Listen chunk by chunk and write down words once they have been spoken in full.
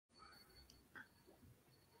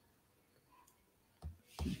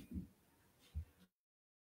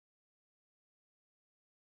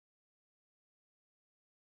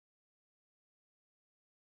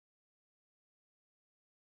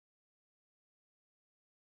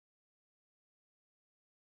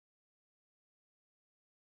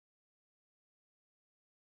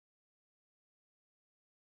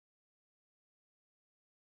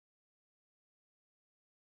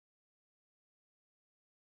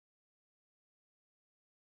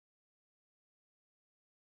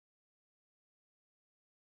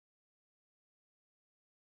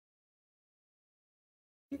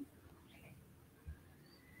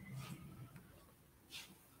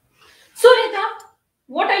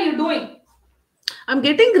doing? I'm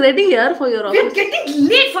getting ready here for your We're office. getting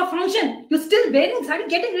late for function. You're still wearing sari,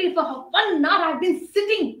 getting ready for 1 hour. I've been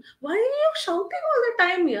sitting. Why are you shouting all the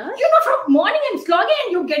time here? You know, from morning I'm slogging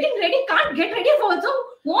and you're getting ready. Can't get ready for it. So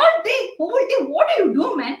whole day. What do you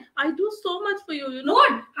do, man? I do so much for you, you know.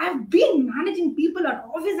 What? I've been managing people at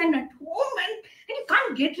office and at home, and you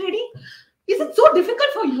can't get ready. Is it so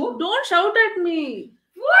difficult for you? Don't shout at me.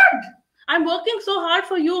 What? I'm working so hard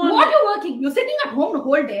for you. What are you working? You're sitting at home the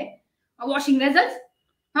whole day, washing vessels.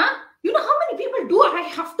 Huh? You know how many people do I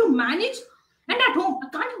have to manage? And at home,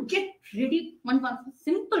 can't you get ready one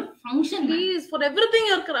simple function? Please, for everything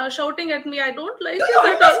you're shouting at me, I don't like it. Do you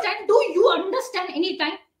understand? Do you understand any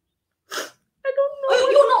time? I don't know. Oh,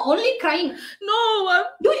 you know, only crying. No.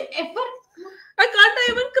 Do you ever? I can't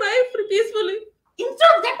even cry peacefully. Instead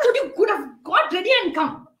of that, you could have got ready and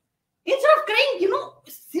come. Instead of crying, you know,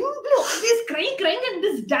 simply always crying, and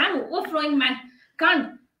this damn overflowing, man.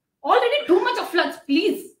 Can't. Already too much of floods,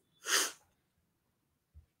 please.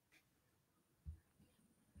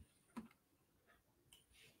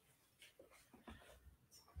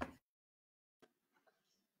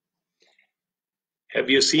 Have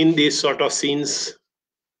you seen these sort of scenes?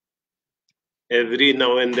 Every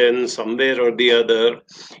now and then, somewhere or the other,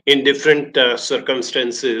 in different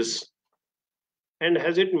circumstances. And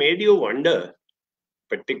has it made you wonder,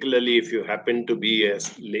 particularly if you happen to be a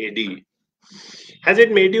lady, has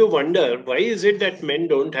it made you wonder, why is it that men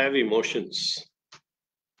don't have emotions?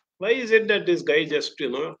 Why is it that this guy just,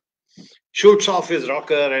 shoots off his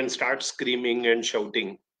rocker and starts screaming and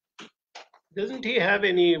shouting? Doesn't he have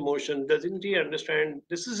any emotion? Doesn't he understand?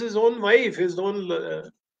 This is his own wife, his own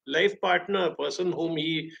life partner, person whom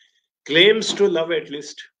he claims to love at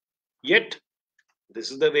least. Yet,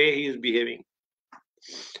 this is the way he is behaving.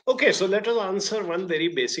 Okay, so let us answer one very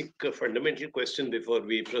basic fundamental question before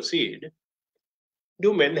we proceed.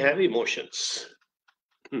 Do men have emotions?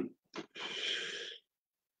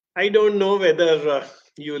 I don't know whether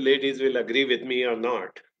you ladies will agree with me or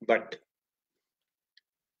not, but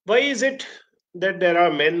why is it that there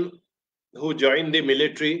are men who join the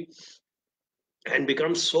military and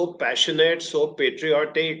become so passionate, so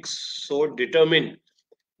patriotic, so determined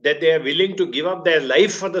that they are willing to give up their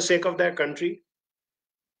life for the sake of their country?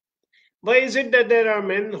 Why is it that there are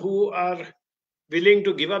men who are willing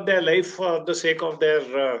to give up their life for the sake of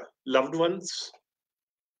their loved ones?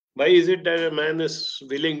 Why is it that a man is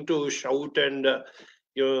willing to shout and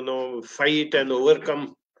fight and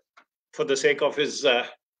overcome for the sake of his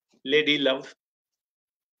lady love?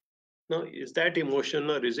 Now, is that emotion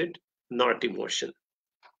or is it not emotion?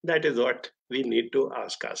 That is what we need to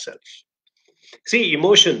ask ourselves. See,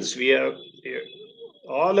 emotions, we are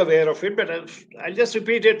all aware of it, but I'll just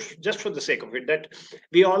repeat it just for the sake of it, that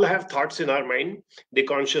we all have thoughts in our mind, the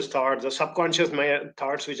conscious thoughts, the subconscious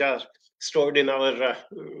thoughts which are stored in our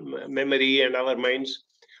memory and our minds,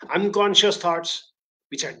 unconscious thoughts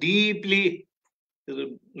which are deeply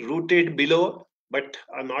rooted below but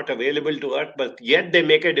are not available to us, but yet they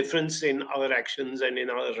make a difference in our actions and in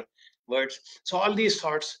our words. So all these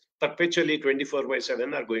thoughts perpetually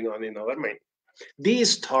 24/7 are going on in our mind.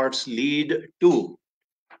 These thoughts lead to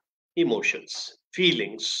emotions,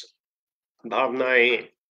 feelings, bhavnegalu.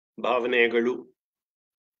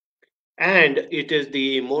 And it is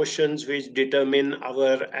the emotions which determine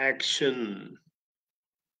our action.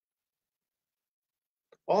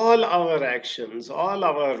 All our actions, all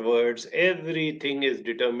our words, everything is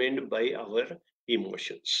determined by our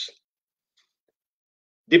emotions.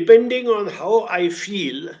 Depending on how I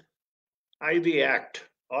feel, I react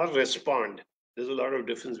or respond. There's a lot of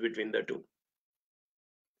difference between the two.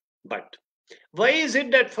 But why is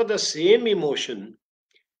it that for the same emotion,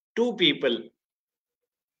 two people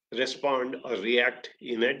respond or react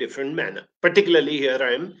in a different manner? Particularly here,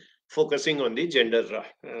 I am focusing on the gender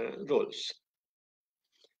roles.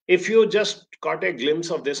 If you just caught a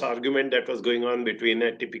glimpse of this argument that was going on between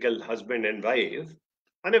a typical husband and wife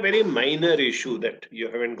on a very minor issue that you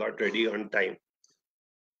haven't got ready on time,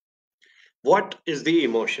 what is the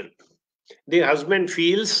emotion? The husband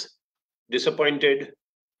feels disappointed,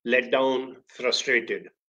 let down, frustrated,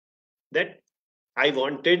 that I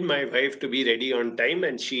wanted my wife to be ready on time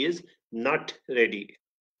and she is not ready.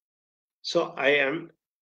 So I am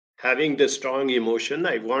having this strong emotion.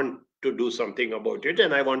 I want to do something about it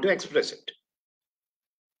and I want to express it.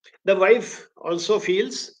 The wife also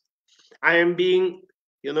feels I am being,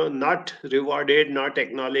 not rewarded, not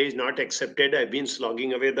acknowledged, not accepted. I've been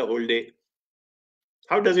slogging away the whole day.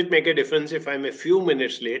 How does it make a difference if I'm a few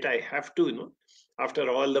minutes late? I have to, after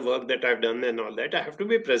all the work that I've done and all that, I have to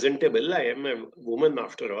be presentable. I am a woman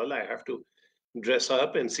after all. I have to dress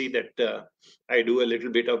up and see that I do a little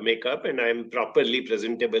bit of makeup and I'm properly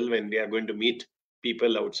presentable when we are going to meet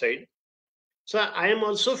people outside. So I am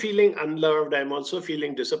also feeling unloved. I'm also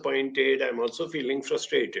feeling disappointed. I'm also feeling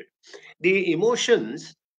frustrated. The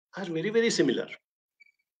emotions are very, very similar.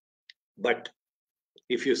 But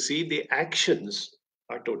if you see, the actions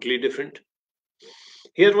are totally different.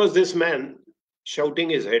 Here was this man shouting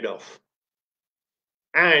his head off,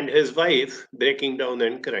 and his wife breaking down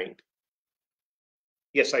and crying.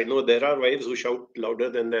 Yes, I know there are wives who shout louder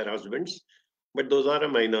than their husbands, but those are a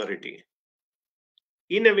minority.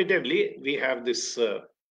 Inevitably, we have this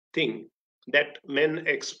thing that men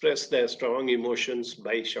express their strong emotions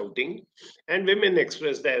by shouting, and women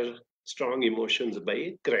express their strong emotions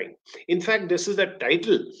by crying. In fact, this is the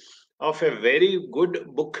title of a very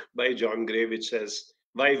good book by John Gray, which says,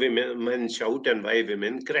 Why Men Shout and Why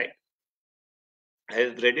Women Cry. I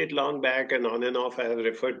have read it long back, and on and off I have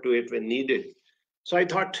referred to it when needed. So I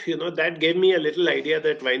thought, that gave me a little idea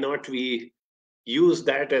that why not we use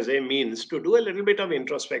that as a means to do a little bit of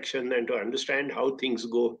introspection and to understand how things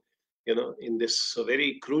go, in this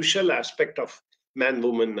very crucial aspect of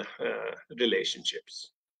man-woman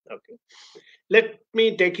relationships. Okay. Let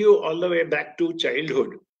me take you all the way back to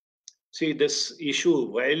childhood. See, this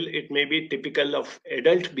issue, while it may be typical of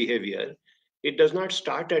adult behavior, it does not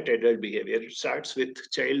start at adult behavior. It starts with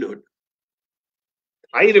childhood.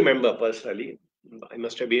 I remember personally, I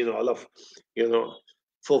must have been all of,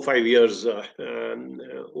 4 or 5 years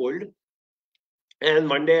old. And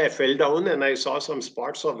one day I fell down and I saw some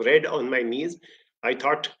spots of red on my knees. I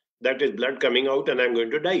thought that is blood coming out and I'm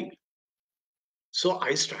going to die. So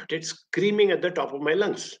I started screaming at the top of my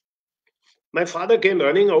lungs. My father came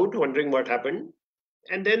running out, wondering what happened.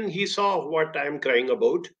 And then he saw what I'm crying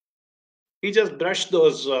about. He just brushed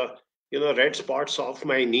those, red spots off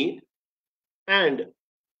my knee. And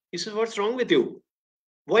he said, "What's wrong with you?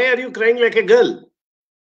 Why are you crying like a girl?"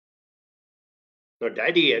 Now,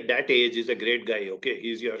 daddy at that age is a great guy. Okay.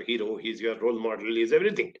 He's your hero. He's your role model. He's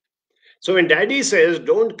everything. So when daddy says,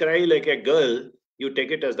 "Don't cry like a girl," you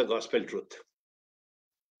take it as the gospel truth.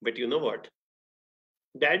 But you know what?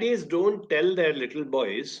 Daddies don't tell their little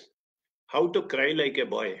boys how to cry like a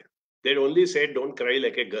boy. They only say, "Don't cry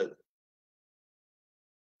like a girl."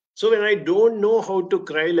 So when I don't know how to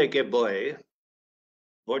cry like a boy,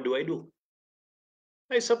 what do?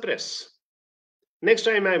 I suppress. Next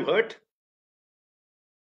time I'm hurt,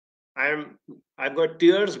 I've got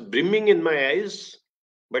tears brimming in my eyes,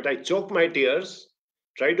 but I choke my tears,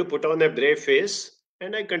 try to put on a brave face,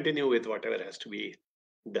 and I continue with whatever has to be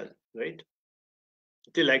done, right?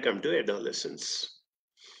 Till I come to adolescence.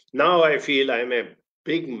 Now I feel I'm a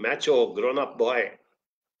big macho grown-up boy.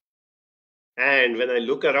 And when I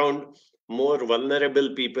look around, more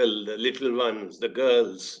vulnerable people, the little ones, the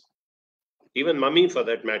girls, even mummy for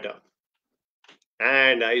that matter.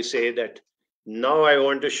 And I say that now I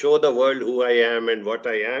want to show the world who I am and what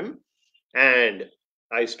I am. And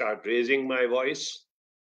I start raising my voice.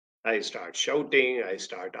 I start shouting. I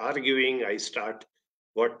start arguing. I start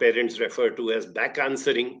what parents refer to as back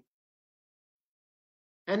answering.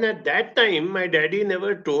 And at that time, my daddy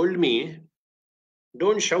never told me,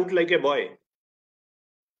 "Don't shout like a boy."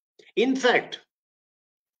 In fact,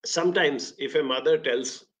 sometimes if a mother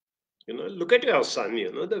tells, "Look at your son,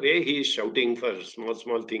 the way he is shouting for small,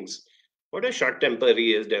 small things. What a short temper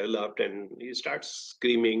he has developed, and he starts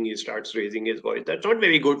screaming, he starts raising his voice. That's not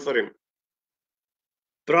very good for him."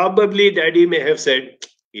 Probably daddy may have said,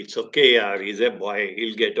 "It's okay, yaar, he's a boy,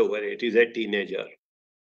 he'll get over it, he's a teenager."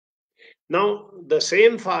 Now, the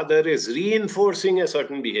same father is reinforcing a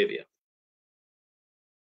certain behavior.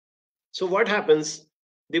 So what happens?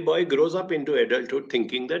 The boy grows up into adulthood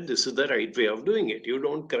thinking that this is the right way of doing it. You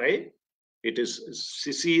don't cry. It is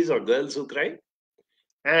sissies or girls who cry.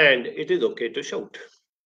 And it is okay to shout.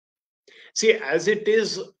 See, as it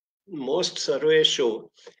is, most surveys show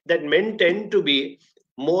that men tend to be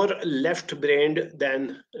more left-brained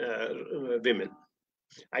than women.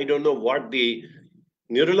 I don't know what the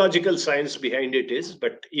neurological science behind it is,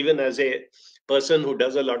 but even as a person who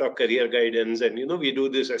does a lot of career guidance, and we do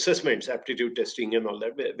this assessments, aptitude testing and all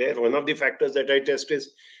that, where one of the factors that I test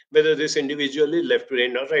is whether this individual is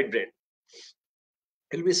left-brained or right-brained.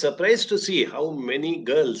 You'll be surprised to see how many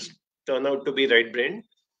girls turn out to be right-brained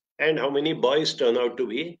and how many boys turn out to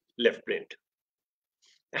be left-brained.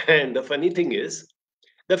 And the funny thing is,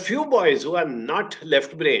 the few boys who are not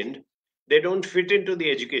left-brained, they don't fit into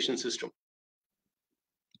the education system.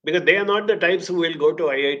 Because they are not the types who will go to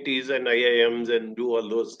IITs and IIMs and do all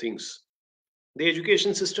those things. The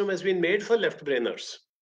education system has been made for left-brainers.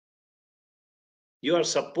 You are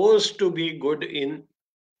supposed to be good in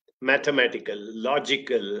mathematical,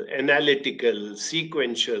 logical, analytical,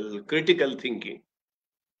 sequential, critical thinking.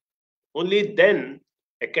 Only then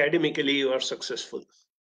academically you are successful.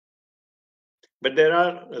 But there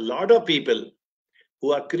are a lot of people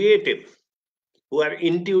who are creative, who are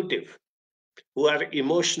intuitive, who are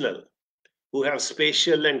emotional, who have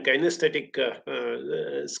spatial and kinesthetic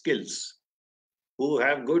skills, who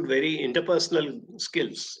have good, very interpersonal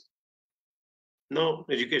skills. No,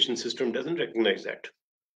 education system doesn't recognize that.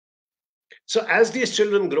 So as these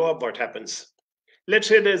children grow up, what happens? Let's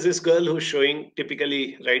say there's this girl who's showing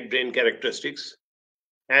typically right brain characteristics,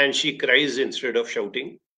 and she cries instead of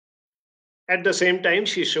shouting. At the same time,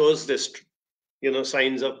 she shows this,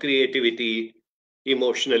 signs of creativity,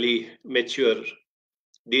 emotionally mature,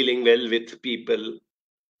 dealing well with people,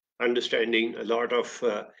 understanding a lot of,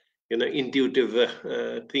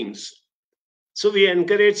 intuitive things. So we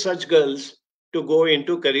encourage such girls to go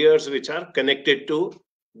into careers which are connected to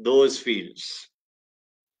those fields.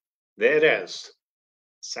 Whereas,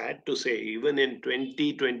 sad to say, even in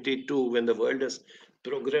 2022, when the world has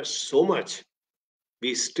progressed so much,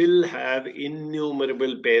 we still have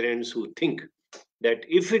innumerable parents who think that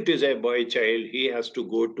if it is a boy child, he has to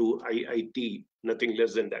go to IIT, nothing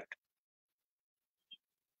less than that.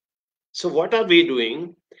 So, what are we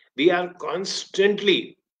doing? We are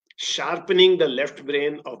constantly sharpening the left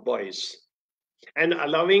brain of boys and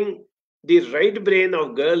allowing the right brain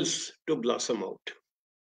of girls to blossom out.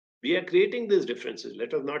 We are creating these differences.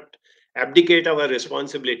 Let us not abdicate our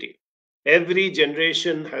responsibility. Every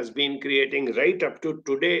generation has been creating, right up to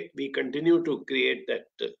today, we continue to create that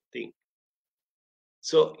thing.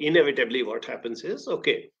 So, inevitably, what happens is,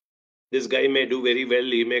 okay, this guy may do very well,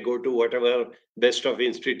 he may go to whatever best of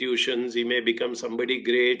institutions, he may become somebody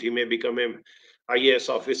great, he may become an IAS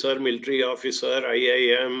officer, military officer,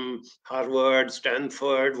 IIM, Harvard,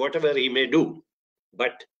 Stanford, whatever he may do.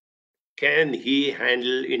 But can he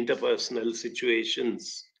handle interpersonal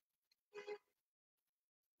situations?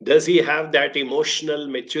 Does he have that emotional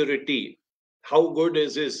maturity? How good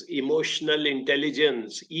is his emotional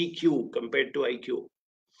intelligence, EQ, compared to IQ?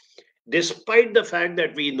 Despite the fact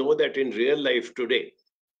that we know that in real life today,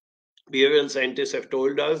 behavioral scientists have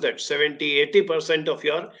told us that 70-80% of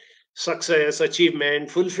your success, achievement,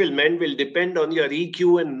 fulfillment will depend on your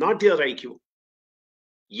EQ and not your IQ.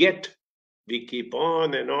 Yet, we keep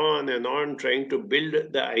on and on and on trying to build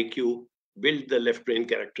the IQ, build the left brain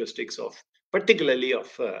characteristics of, particularly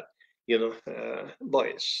of,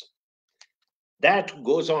 boys. That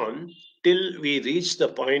goes on till we reach the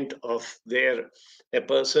point of where a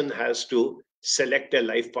person has to select a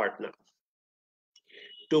life partner.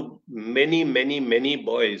 To many, many, many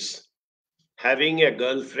boys, having a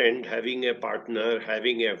girlfriend, having a partner,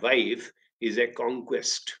 having a wife is a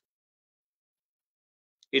conquest.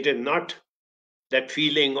 It is not that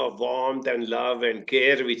feeling of warmth and love and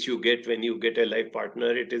care which you get when you get a life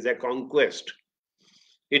partner. It is a conquest.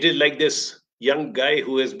 It is like this young guy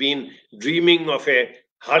who has been dreaming of a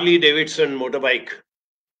Harley Davidson motorbike.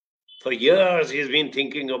 For years, he's been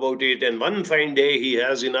thinking about it, and one fine day, he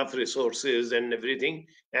has enough resources and everything,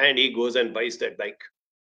 and he goes and buys that bike.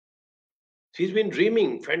 He's been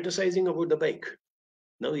dreaming, fantasizing about the bike.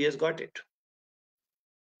 Now he has got it.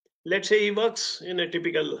 Let's say he works in a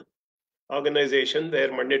typical organization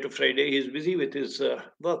where Monday to Friday he's busy with his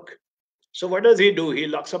work. So what does he do? He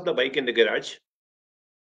locks up the bike in the garage,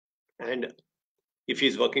 and if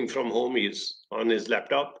he's working from home, he's on his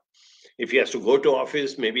laptop. If he has to go to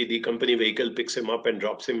office, maybe the company vehicle picks him up and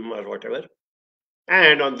drops him or whatever.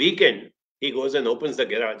 And on weekend, he goes and opens the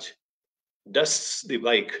garage, dusts the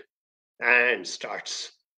bike, and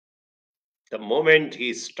starts. The moment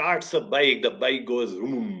he starts the bike goes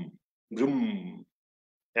vroom, vroom,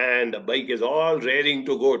 and the bike is all raring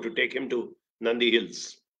to go to take him to Nandi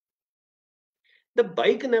Hills. The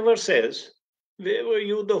bike never says, "Where were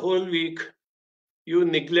you the whole week? You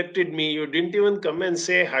neglected me. You didn't even come and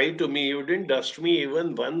say hi to me. You didn't dust me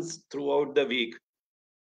even once throughout the week.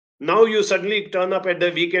 Now you suddenly turn up at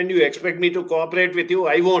the weekend. You expect me to cooperate with you.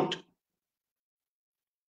 I won't.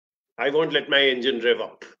 I won't let my engine rev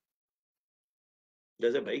up."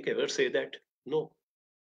 Does a bike ever say that? No.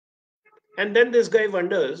 And then this guy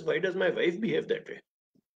wonders, why does my wife behave that way?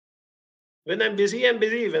 When I'm busy, I'm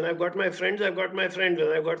busy. When I've got my friends, I've got my friends.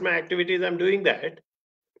 When I've got my activities, I'm doing that.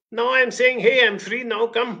 Now I'm saying, hey, I'm free now,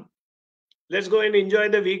 come. Let's go and enjoy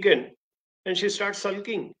the weekend. And she starts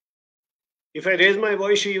sulking. If I raise my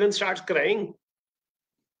voice, she even starts crying.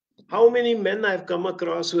 How many men I've come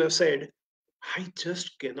across who have said, I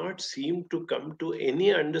just cannot seem to come to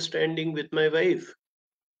any understanding with my wife.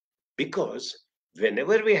 Because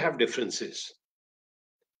whenever we have differences,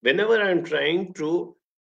 whenever I'm trying to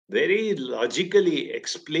very logically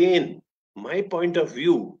explain my point of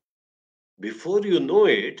view, before you know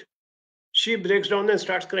it, she breaks down and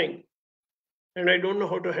starts crying. And I don't know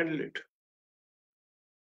how to handle it.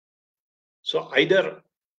 So either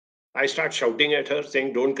I start shouting at her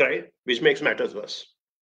saying, don't cry, which makes matters worse.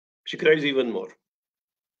 She cries even more.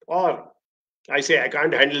 Or I say, I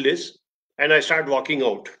can't handle this, and I start walking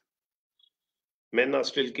out. Men are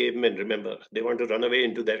still cavemen, remember. They want to run away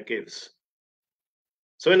into their caves.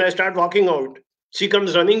 So when I start walking out, she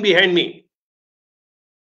comes running behind me.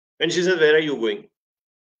 And she says, where are you going?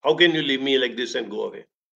 How can you leave me like this and go away?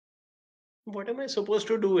 What am I supposed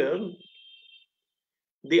to do here?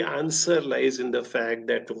 The answer lies in the fact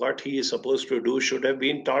that what he is supposed to do should have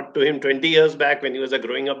been taught to him 20 years back when he was a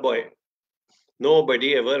growing up boy.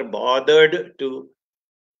 Nobody ever bothered to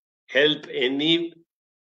help any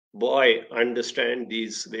boy understand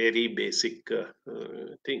these very basic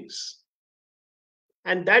things.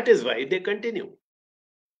 And that is why they continue.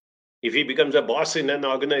 If he becomes a boss in an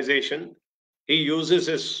organization, he uses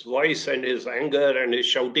his voice and his anger and his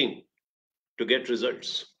shouting to get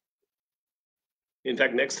results. In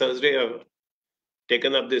fact, next Thursday, I've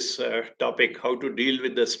taken up this topic, how to deal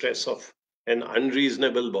with the stress of an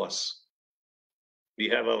unreasonable boss. We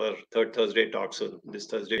have our third Thursday talk, so this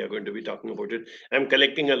Thursday we are going to be talking about it. I'm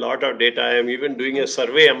collecting a lot of data. I'm even doing a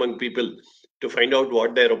survey among people to find out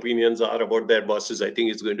what their opinions are about their bosses. I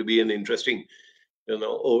think it's going to be an interesting,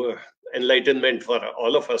 enlightenment for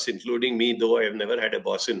all of us, including me, though I have never had a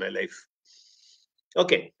boss in my life.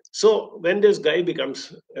 Okay, so when this guy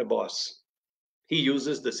becomes a boss, he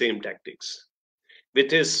uses the same tactics.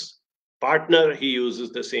 With his partner, he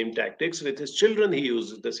uses the same tactics. With his children, he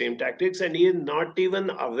uses the same tactics, and he is not even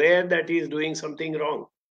aware that he is doing something wrong.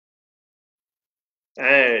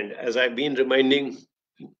 And as I've been reminding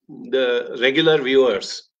the regular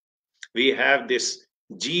viewers, we have this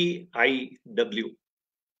GIW,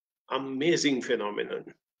 amazing phenomenon.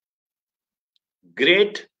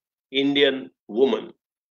 Great Indian Woman.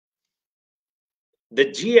 The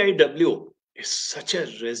GIW is such a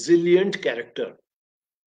resilient character.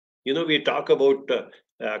 We talk about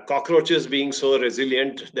cockroaches being so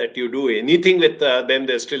resilient that you do anything with them,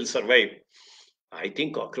 they still survive. I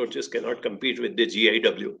think cockroaches cannot compete with the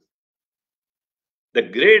GIW. The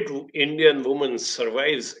great Indian woman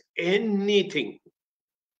survives anything.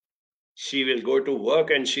 She will go to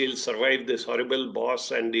work and she'll survive this horrible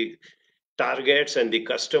boss and the targets and the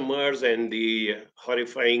customers and the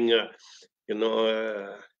horrifying,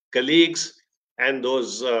 colleagues and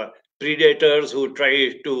those predators who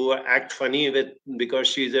try to act funny because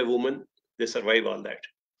she's a woman. They survive all that.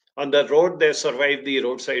 On the road, they survive the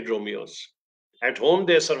roadside Romeos. At home,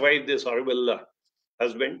 they survive this horrible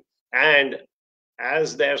husband. And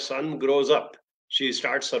as their son grows up, she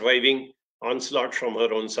starts surviving onslaught from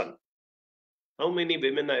her own son. How many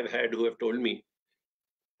women I've had who have told me,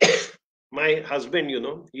 my husband,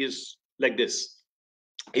 he's like this.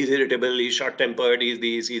 He's irritable, he's short-tempered, he's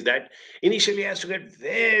this, he's that. Initially, I used to get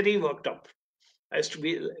very worked up. I used to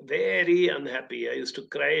be very unhappy. I used to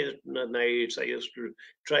cry at nights. I used to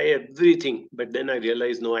try everything. But then I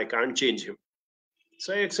realized, no, I can't change him.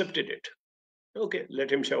 So I accepted it. Okay,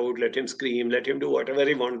 let him shout, let him scream, let him do whatever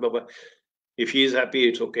he wants, Baba. If he is happy,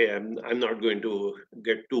 it's okay. I'm not going to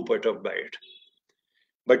get too perturbed by it.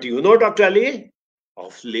 But Dr. Ali,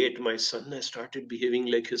 of late, my son has started behaving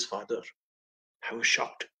like his father. I was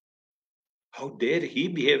shocked. How dare he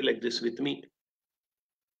behave like this with me?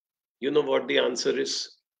 You know what the answer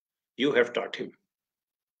is? You have taught him.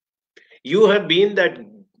 You have been that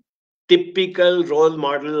typical role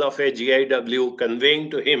model of a GIW, conveying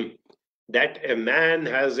to him that a man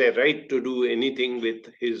has a right to do anything with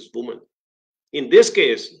his woman. In this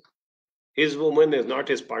case, his woman is not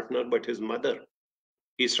his partner, but his mother.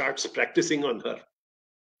 He starts practicing on her.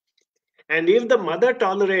 And if the mother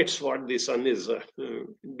tolerates what the son is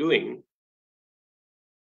doing,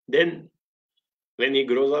 then when he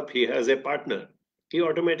grows up, he has a partner. He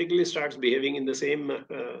automatically starts behaving in the same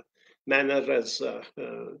manner as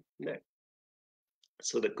that.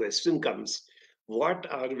 So the question comes, what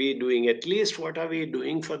are we doing? At least what are we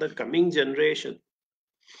doing for the coming generation?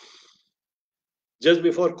 Just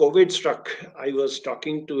before COVID struck, I was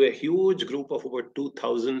talking to a huge group of over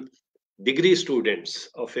 2,000 degree students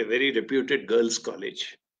of a very reputed girls'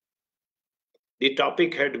 college. The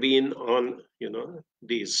topic had been on,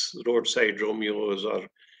 these roadside Romeos, or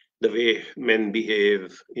the way men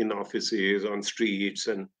behave in offices, on streets,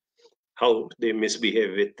 and how they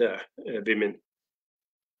misbehave with women.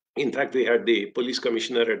 In fact, we had the police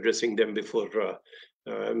commissioner addressing them before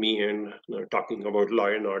me and talking about law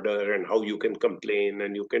and order and how you can complain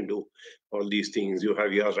and you can do all these things, you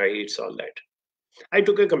have your rights, all that. I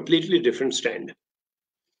took a completely different stand.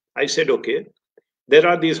 I said, okay, there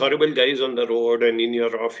are these horrible guys on the road and in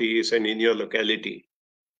your office and in your locality.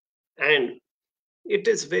 And it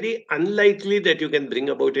is very unlikely that you can bring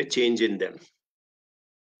about a change in them.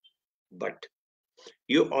 But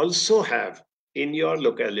you also have in your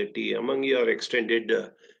locality, among your extended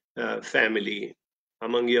family,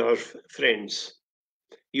 among your friends,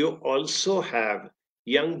 you also have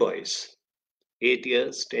young boys, 8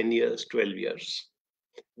 years, 10 years, 12 years.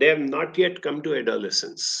 They have not yet come to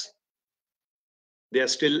adolescence. They are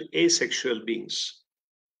still asexual beings.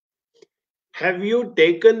 Have you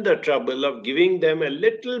taken the trouble of giving them a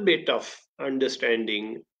little bit of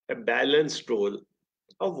understanding, a balanced role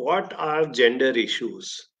of what are gender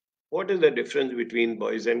issues? What is the difference between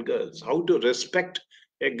boys and girls? How to respect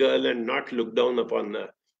a girl and not look down upon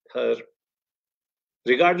her,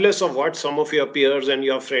 regardless of what some of your peers and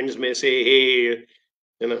your friends may say, hey,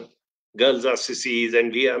 girls are sissies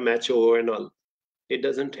and we are macho and all. It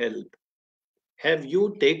doesn't help. Have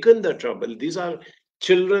you taken the trouble? These are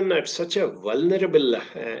children at such a vulnerable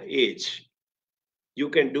age. You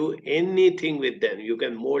can do anything with them. You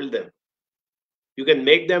can mold them. You can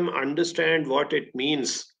make them understand what it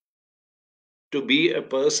means to be a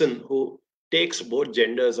person who takes both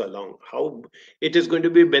genders along. How it is going to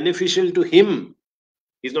be beneficial to him.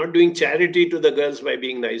 He's not doing charity to the girls by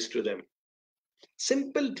being nice to them.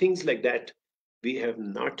 Simple things like that we have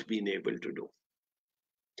not been able to do.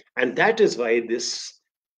 And that is why this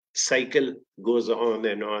cycle goes on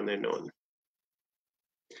and on and on.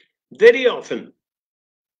 Very often,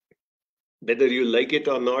 whether you like it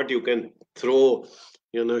or not, you can throw,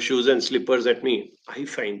 shoes and slippers at me. I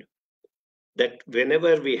find that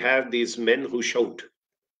whenever we have these men who shout,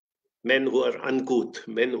 men who are uncouth,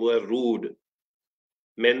 men who are rude,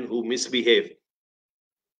 men who misbehave,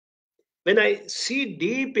 when I see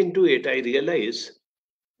deep into it, I realize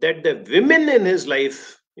that the women in his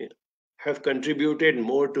life have contributed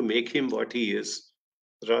more to make him what he is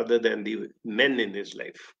rather than the men in his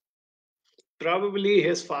life. Probably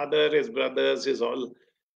his father, his brothers, his all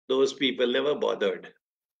those people never bothered.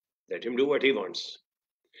 Let him do what he wants.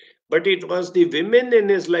 But it was the women in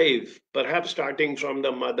his life, perhaps starting from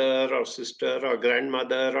the mother or sister or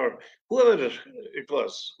grandmother or whoever it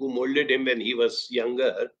was who molded him when he was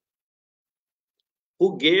younger,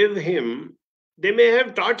 who gave him, they may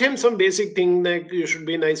have taught him some basic thing like you should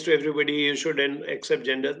be nice to everybody, you shouldn't accept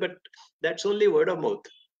genders, but that's only word of mouth.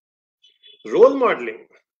 Role modeling.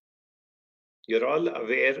 You're all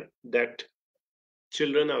aware that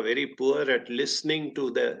children are very poor at listening to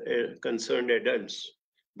the concerned adults,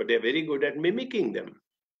 but they're very good at mimicking them.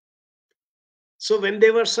 So when they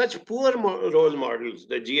were such poor role models,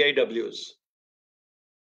 the GIWs,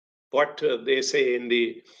 what they say in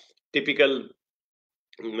the typical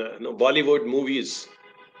Bollywood movies,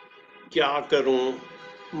 kya karun,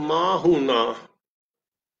 maa hu na.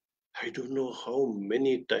 I don't know how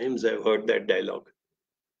many times I've heard that dialogue.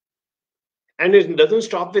 And it doesn't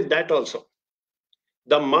stop with that also.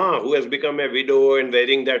 The ma who has become a widow and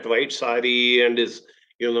wearing that white sari and is,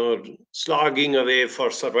 slogging away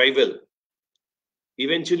for survival.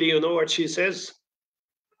 Eventually, you know what she says?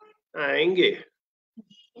 Aenge.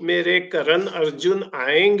 Mere Karan Arjun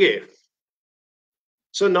aenge.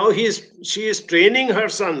 So now she is training her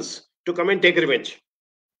sons to come and take revenge.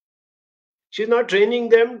 She's not training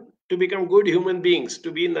them to become good human beings,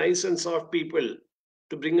 to be nice and soft people,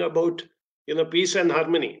 to bring about, peace and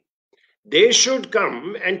harmony. They should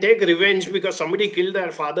come and take revenge because somebody killed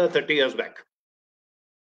their father 30 years back.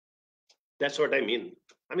 That's what I mean.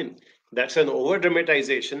 That's an over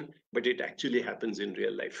dramatization, but it actually happens in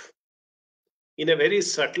real life. In a very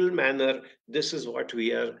subtle manner, this is what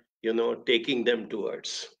we are, taking them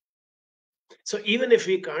towards. So even if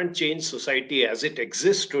we can't change society as it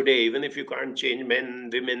exists today, even if you can't change men,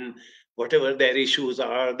 women, whatever their issues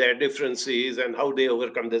are, their differences, and how they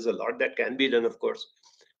overcome, there's a lot that can be done, of course.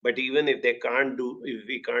 But even if we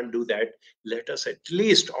can't do that, let us at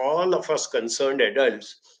least, all of us concerned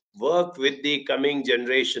adults, work with the coming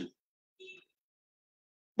generation,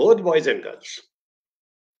 both boys and girls.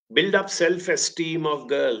 Build up self-esteem of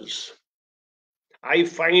girls. I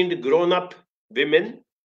find grown-up women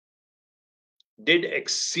did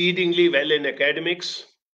exceedingly well in academics.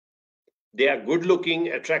 They are good looking,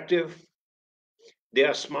 attractive. They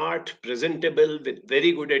are smart, presentable, with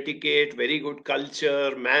very good etiquette, very good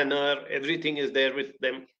culture, manner, everything is there with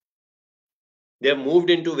them. They have moved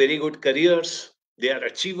into very good careers. They are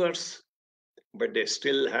achievers, but they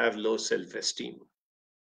still have low self-esteem.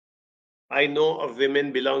 I know of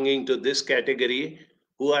women belonging to this category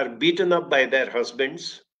who are beaten up by their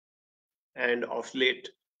husbands and of late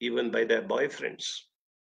even by their boyfriends.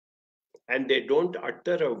 And they don't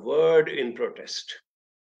utter a word in protest.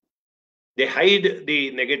 They hide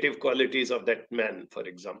the negative qualities of that man, for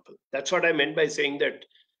example. That's what I meant by saying that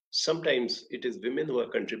sometimes it is women who are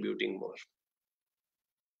contributing more.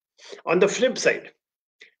 On the flip side,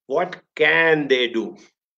 what can they do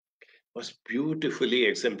was beautifully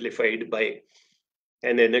exemplified by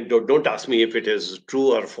an anecdote. Don't ask me if it is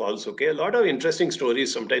true or false, okay? A lot of interesting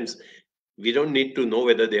stories. Sometimes we don't need to know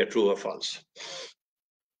whether they are true or false.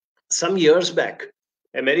 Some years back,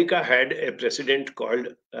 America had a president called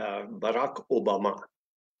Barack Obama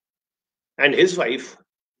and his wife,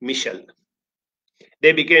 Michelle.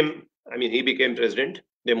 He became president.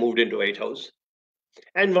 They moved into White House.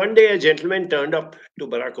 And one day a gentleman turned up to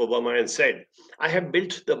Barack Obama and said, I have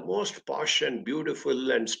built the most posh and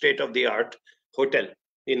beautiful and state-of-the-art hotel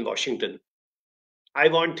in Washington. I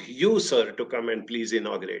want you, sir, to come and please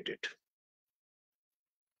inaugurate it.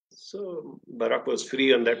 So Barack was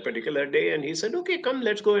free on that particular day and he said, okay, come,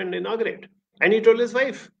 let's go and inaugurate. And he told his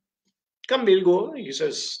wife, come, we'll go. He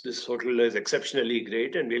says, this hotel is exceptionally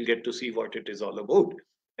great and we'll get to see what it is all about.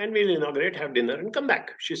 And we'll inaugurate, have dinner and come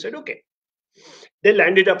back. She said, okay. They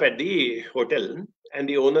landed up at the hotel and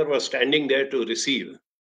the owner was standing there to receive.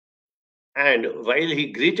 And while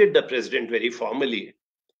he greeted the president very formally,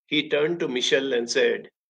 he turned to Michelle and said,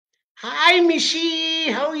 hi,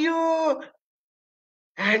 Michi, how are you?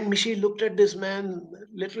 And Michi looked at this man,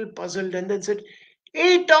 little puzzled, and then said,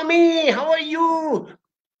 hey, Tommy, how are you?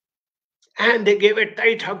 And they gave a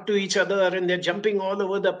tight hug to each other and they're jumping all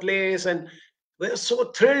over the place and we're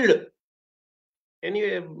so thrilled.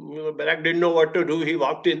 Anyway, Barack didn't know what to do. He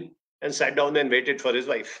walked in and sat down and waited for his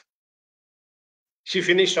wife. She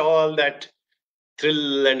finished all that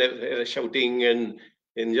thrill and shouting and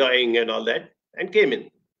enjoying and all that and came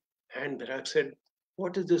in. And Barack said,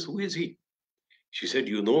 what is this? Who is he? She said,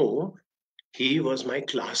 you know, he was my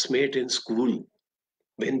classmate in school.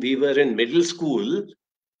 When we were in middle school,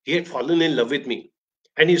 he had fallen in love with me.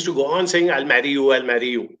 And he used to go on saying, I'll marry you, I'll marry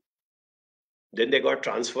you. Then they got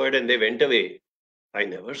transferred and they went away. I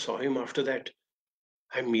never saw him after that.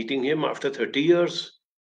 I'm meeting him after 30 years.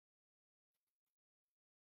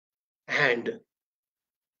 And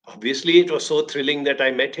obviously it was so thrilling that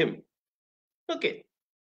I met him. Okay.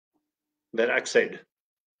 Barack said,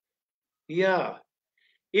 yeah,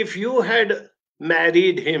 if you had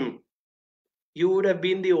married him, you would have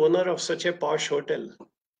been the owner of such a posh hotel.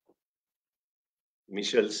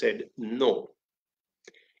 Michelle said, no.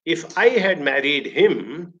 If I had married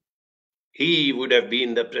him, he would have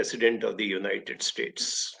been the president of the United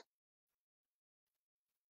States.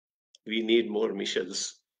 We need more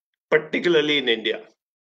Michelles, particularly in India.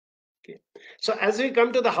 Okay. So as we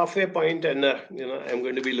come to the halfway point, and I'm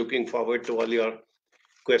going to be looking forward to all your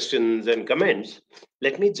questions and comments,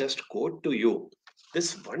 let me just quote to you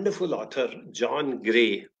this wonderful author, John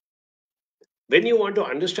Gray. When you want to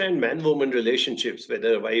understand man-woman relationships,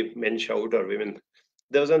 whether why men shout or women,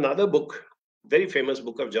 there was another book, very famous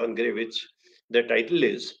book of John Gray, which the title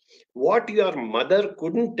is What Your Mother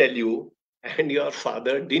Couldn't Tell You and Your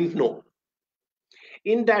Father Didn't Know.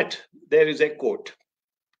 In that, there is a quote.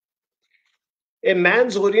 A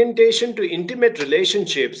man's orientation to intimate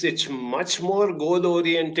relationships is much more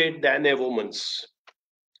goal-oriented than a woman's.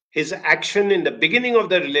 His action in the beginning of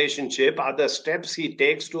the relationship are the steps he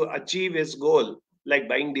takes to achieve his goal, like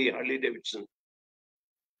buying the Harley Davidson.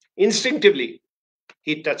 Instinctively,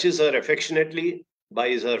 he touches her affectionately,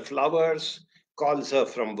 buys her flowers, calls her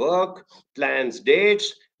from work, plans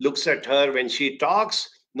dates, looks at her when she talks,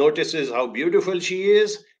 notices how beautiful she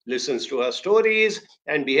is, listens to her stories,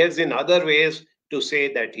 and behaves in other ways to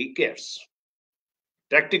say that he cares.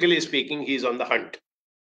 Practically speaking, he's on the hunt.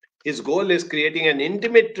 His goal is creating an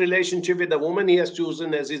intimate relationship with the woman he has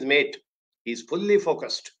chosen as his mate. He's fully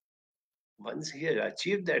focused. Once he has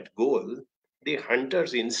achieved that goal, the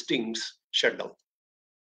hunter's instincts shut down.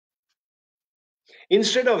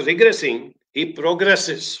 Instead of regressing, he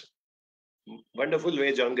progresses. Wonderful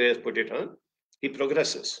way John Gray has put it, huh? He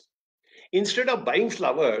progresses. Instead of buying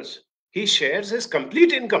flowers, he shares his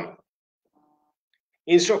complete income.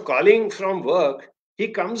 Instead of calling from work, he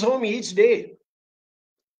comes home each day.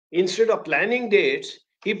 Instead of planning dates,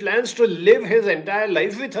 he plans to live his entire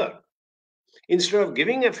life with her. Instead of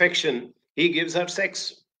giving affection, he gives her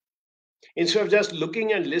sex. Instead of just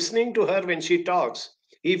looking and listening to her when she talks,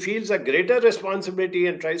 he feels a greater responsibility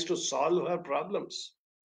and tries to solve her problems.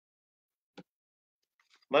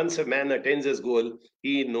 Once a man attains his goal,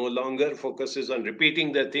 he no longer focuses on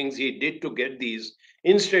repeating the things he did to get these.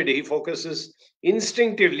 Instead, he focuses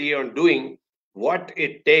instinctively on doing what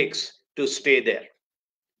it takes to stay there.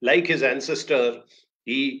 Like his ancestor,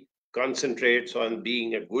 he concentrates on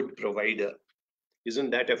being a good provider. Isn't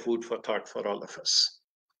that a food for thought for all of us?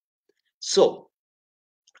 So,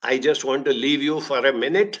 I just want to leave you for a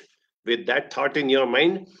minute with that thought in your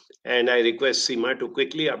mind. And I request Seema to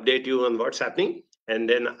quickly update you on what's happening. And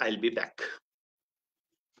then I'll be back.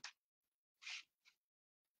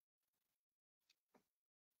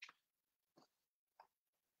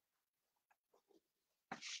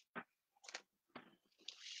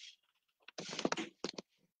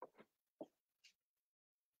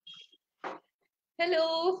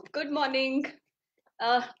 Hello, good morning.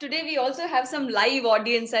 Today we also have some live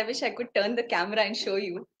audience. I wish I could turn the camera and show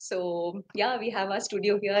you. So yeah, we have our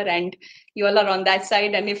studio here and you all are on that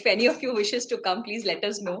side. And if any of you wishes to come, please let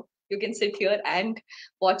us know. You can sit here and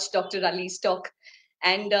watch Dr. Ali's talk.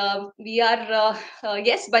 And we are,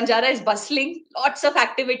 yes, Banjara is bustling. Lots of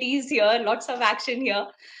activities here, lots of action here.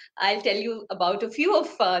 I'll tell you about a few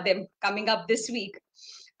of them coming up this week.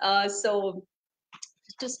 So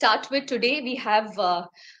to start with, today we have a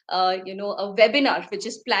webinar which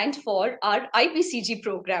is planned for our IPCG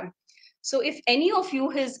program. So if any of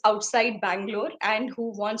you is outside Bangalore and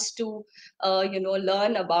who wants to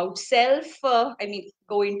learn about self,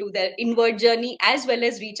 go into their inward journey as well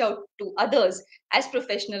as reach out to others as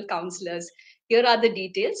professional counselors, here are the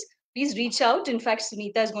details. Please reach out. In fact,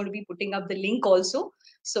 Sunita is going to be putting up the link also.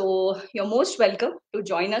 So you're most welcome to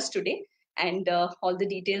join us today, and all the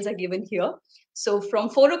details are given here. So from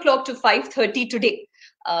 4 o'clock to 5:30 today,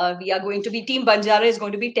 we are going to be, Team Banjara is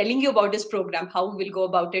going to be telling you about this program, how we will go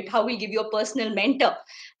about it, how we'll give you a personal mentor,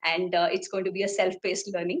 and it's going to be a self-paced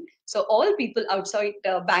learning. So all people outside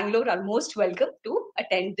Bangalore are most welcome to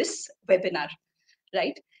attend this webinar,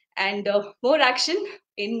 right? And more action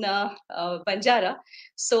in Banjara.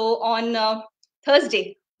 So on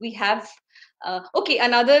Thursday, we have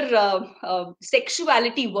another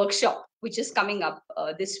sexuality workshop, which is coming up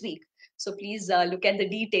this week. So please look at the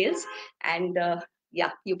details, and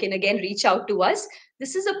yeah, you can again reach out to us.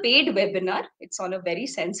 This is a paid webinar. It's on a very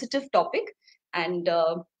sensitive topic. And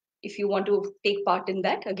if you want to take part in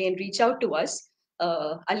that, again, reach out to us.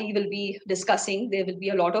 Ali will be discussing. There will be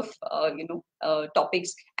a lot of,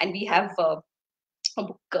 topics, and we have a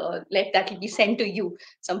book that will be sent to you,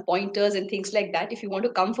 some pointers and things like that. If you want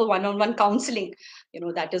to come for one-on-one counseling,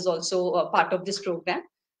 that is also a part of this program.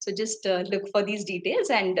 So just look for these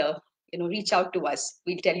details and reach out to us.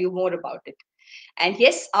 We'll tell you more about it. And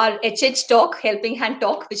yes, our HH talk, Helping Hand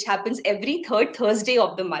talk, which happens every third Thursday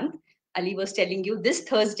of the month. Ali was telling you this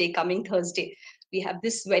Thursday, coming Thursday, we have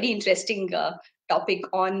this very interesting topic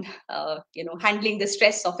on handling the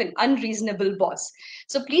stress of an unreasonable boss.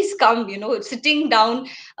 So please come. Sitting down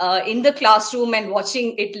in the classroom and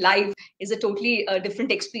watching it live is a totally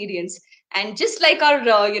different experience. And just like our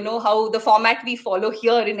how the format we follow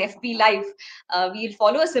here in FB Live, we'll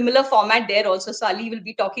follow a similar format there also. So Ali will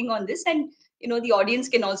be talking on this, and the audience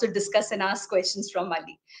can also discuss and ask questions from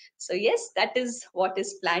Ali. So yes, that is what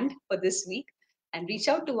is planned for this week. And reach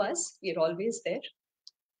out to us. We're always there.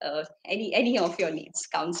 Any of your needs,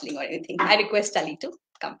 counseling or anything, I request Ali to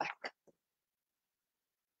come back.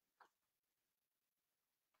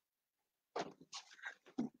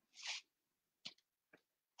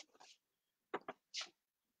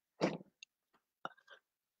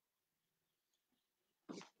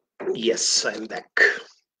 Yes, I'm back.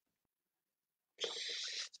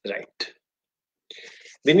 Right.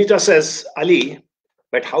 Vinita says, Ali,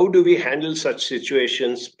 but how do we handle such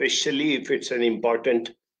situations, especially if it's an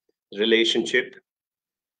important relationship?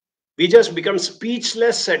 We just become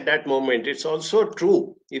speechless at that moment. It's also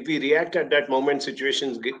true. If we react at that moment,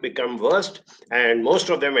 situations become worst, and most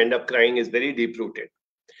of them end up crying is very deep-rooted.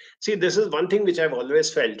 See, this is one thing which I've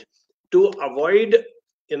always felt. To avoid,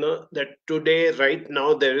 that today, right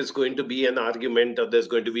now, there is going to be an argument or there's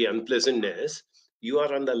going to be unpleasantness, you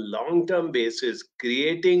are on the long-term basis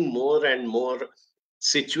creating more and more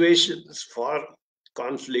situations for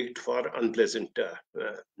conflict, for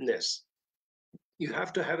unpleasantness. You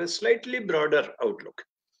have to have a slightly broader outlook.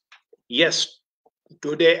 Yes,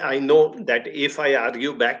 today I know that if I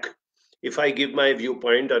argue back, if I give my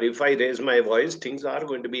viewpoint, or if I raise my voice, things are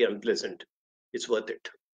going to be unpleasant. It's worth it.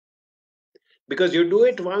 Because you do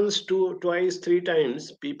it once, twice, three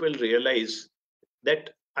times, people realize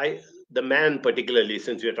that the man, particularly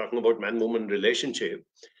since we're talking about man-woman relationship,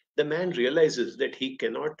 the man realizes that he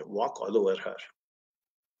cannot walk all over her.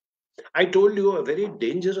 I told you a very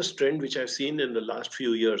dangerous trend which I've seen in the last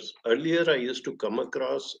few years. Earlier, I used to come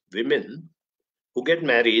across women who get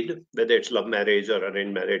married, whether it's love marriage or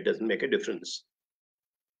arranged marriage, doesn't make a difference.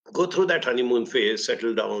 Go through that honeymoon phase,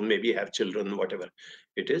 settle down, maybe have children, whatever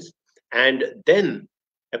it is. And then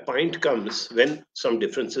a point comes when some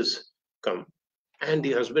differences come, and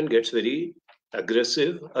the husband gets very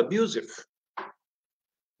aggressive, abusive.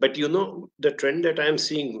 But the trend that I'm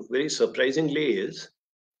seeing very surprisingly is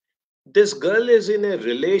this girl is in a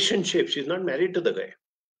relationship. She's not married to the guy.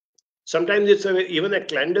 Sometimes it's even a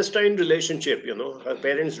clandestine relationship. Her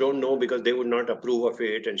parents don't know because they would not approve of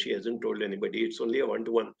it, and she hasn't told anybody. It's only a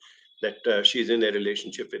one-to-one that she's in a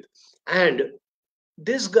relationship with. And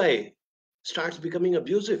this guy starts becoming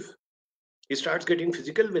abusive. He starts getting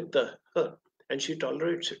physical with her, and she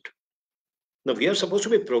tolerates it. Now, we are supposed to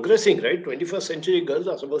be progressing, right? 21st century girls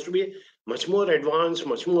are supposed to be much more advanced,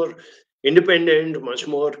 much more independent, much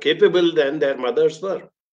more capable than their mothers were.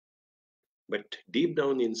 But deep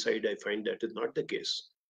down inside, I find that is not the case.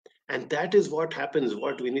 And that is what happens,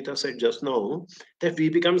 what Vinita said just now, that we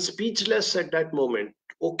become speechless at that moment.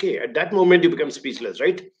 Okay, at that moment, you become speechless,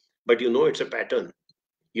 right? But it's a pattern.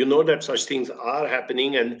 You know that such things are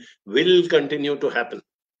happening and will continue to happen.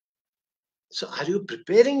 So are you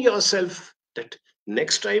preparing yourself that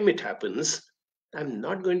next time it happens, I'm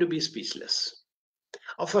not going to be speechless?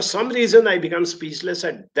 Or for some reason, I become speechless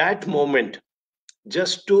at that moment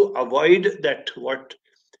just to avoid that, what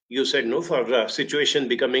you said, no, for a situation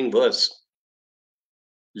becoming worse.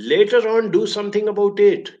 Later on, do something about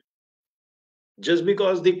it. Just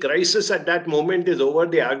because the crisis at that moment is over,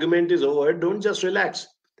 the argument is over, don't just relax.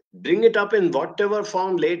 Bring it up in whatever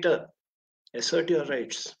form later. Assert your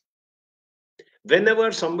rights.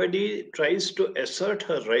 Whenever somebody tries to assert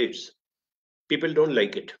her rights, people don't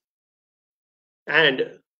like it.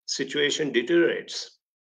 And situation deteriorates.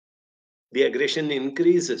 The aggression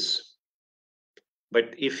increases.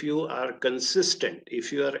 But if you are consistent,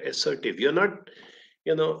 if you are assertive, you're not,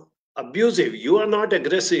 abusive, you are not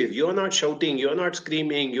aggressive, you are not shouting, you are not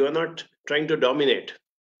screaming, you are not trying to dominate,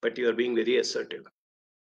 but you are being very assertive.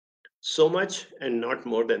 So much and not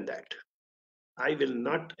more than that. I will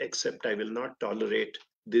not accept, I will not tolerate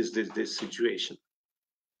this situation.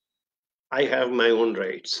 I have my own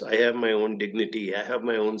rights, I have my own dignity, I have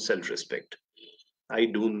my own self-respect. I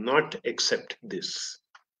do not accept this.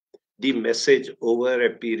 The message over a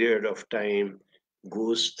period of time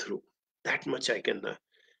goes through. That much I can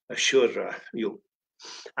assure you.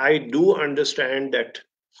 I do understand that,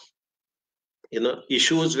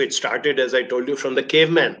 issues which started, as I told you, from the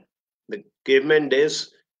caveman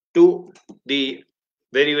days to the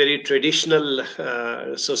very, very traditional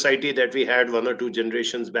society that we had 1 or 2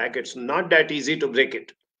 generations back. It's not that easy to break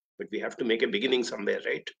it, but we have to make a beginning somewhere,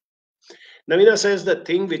 right? Navina says the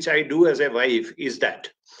thing which I do as a wife is that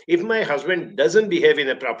if my husband doesn't behave in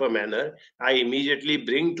a proper manner, I immediately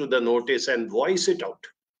bring to the notice and voice it out.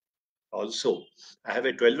 Also, I have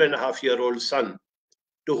a 12-and-a-half-year-old son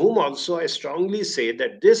to whom also I strongly say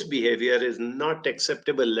that this behavior is not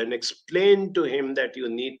acceptable and explain to him that you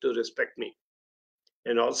need to respect me.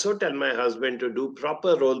 And also tell my husband to do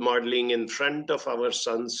proper role modeling in front of our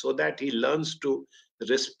son so that he learns to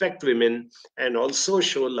respect women and also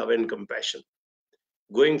show love and compassion.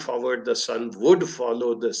 Going forward, the son would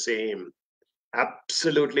follow the same.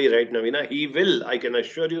 Absolutely right, Navina. He will. I can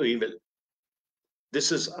assure you he will.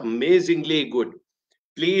 This is amazingly good.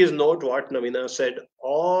 Please note what Navina said.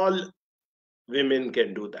 All women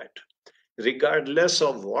can do that, regardless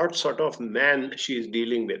of what sort of man she is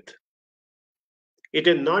dealing with. It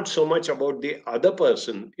is not so much about the other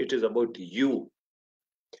person, it is about you.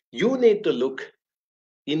 You need to look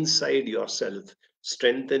inside yourself,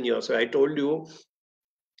 strengthen yourself. I told you,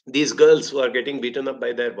 these girls who are getting beaten up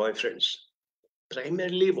by their boyfriends,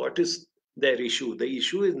 primarily what is their issue? The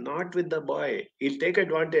issue is not with the boy. He'll take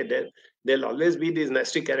advantage. There'll always be these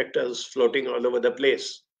nasty characters floating all over the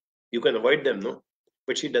place. You can avoid them, no?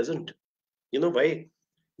 But she doesn't. You know why?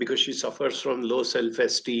 Because she suffers from low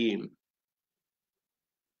self-esteem.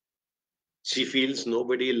 She feels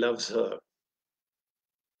nobody loves her.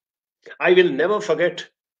 I will never forget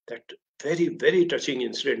that very, very touching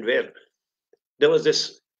incident where there was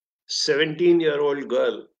this 17-year-old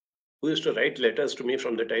girl who used to write letters to me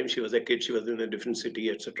from the time she was a kid. She was in a different city,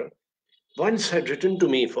 etc. Once had written to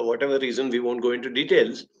me, for whatever reason, we won't go into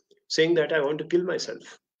details, saying that I want to kill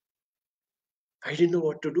myself. I didn't know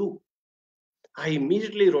what to do. I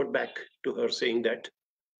immediately wrote back to her saying that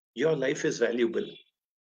your life is valuable.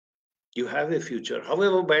 You have a future.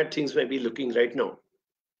 However bad things may be looking right now,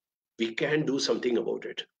 we can do something about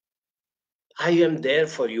it. I am there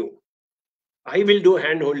for you. I will do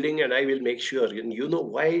hand holding and I will make sure. And you know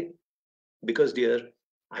why? Because, dear,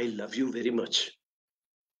 I love you very much.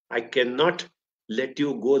 I cannot let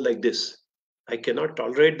you go like this. I cannot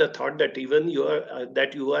tolerate the thought that even you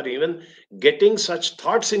are even getting such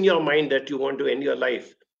thoughts in your mind that you want to end your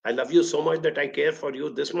life. I love you so much that I care for you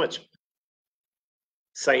this much.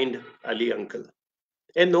 Signed, Ali Uncle.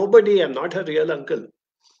 And nobody, I'm not her real uncle.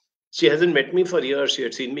 She hasn't met me for years. She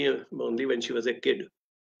had seen me only when she was a kid.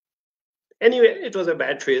 Anyway, it was a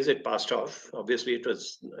bad phase. It passed off. Obviously, it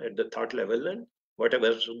was at the thought level, and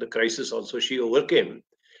whatever the crisis also she overcame.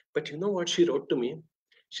 But you know what she wrote to me?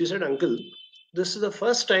 She said, Uncle, this is the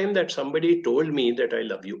first time that somebody told me that I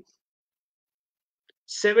love you.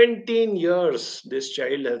 17 years this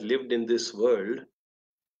child has lived in this world,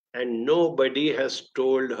 and nobody has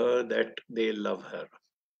told her that they love her.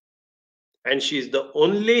 And she's the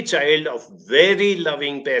only child of very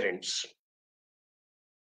loving parents.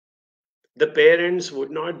 The parents would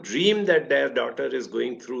not dream that their daughter is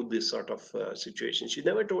going through this sort of situation. She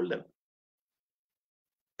never told them.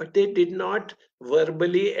 But they did not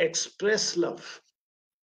verbally express love.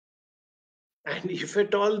 And if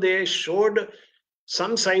at all they showed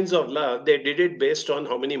some signs of love, they did it based on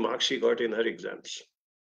how many marks she got in her exams.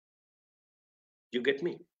 You get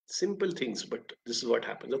me? Simple things, but this is what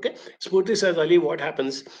happens. Okay. Spurti says, Ali, what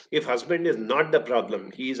happens if husband is not the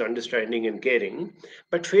problem? He is understanding and caring,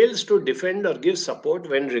 but fails to defend or give support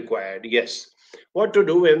when required. Yes. What to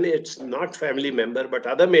do when it's not family member, but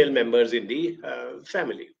other male members in the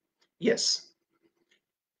family? Yes.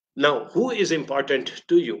 Now, who is important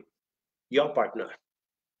to you? Your partner.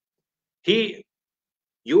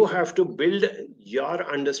 You have to build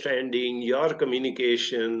your understanding, your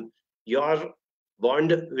communication, your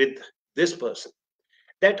bond with this person.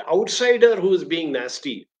 That outsider who is being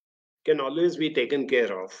nasty can always be taken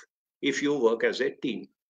care of if you work as a team.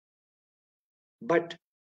 But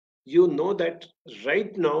you know that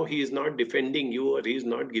right now he is not defending you or he is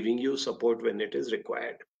not giving you support when it is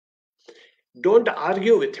required. Don't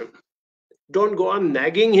argue with him. Don't go on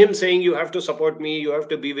nagging him saying, you have to support me, you have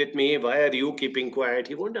to be with me, why are you keeping quiet?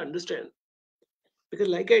 He won't understand. Because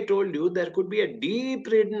like I told you, there could be a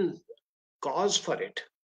deep-ridden cause for it.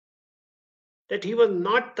 That he was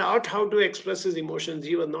not taught how to express his emotions.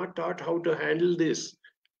 He was not taught how to handle this.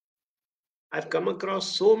 I've come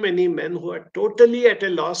across so many men who are totally at a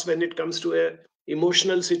loss when it comes to an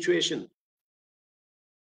emotional situation.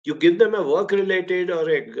 You give them a work-related or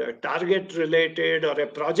a target-related or a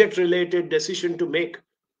project-related decision to make.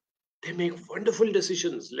 They make wonderful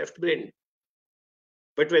decisions, left brain.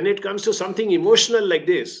 But when it comes to something emotional like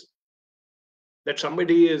this, that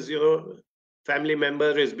somebody is, family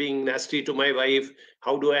member is being nasty to my wife,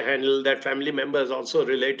 how do I handle that? Family member is also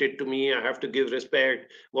related to me, I have to give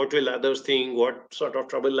respect. What will others think? What sort of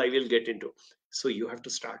trouble I will get into? So you have to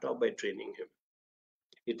start off by training him.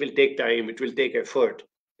 It will take time, it will take effort,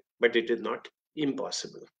 but it is not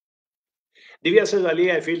impossible. Divya says,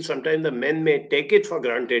 Ali, I feel sometimes the men may take it for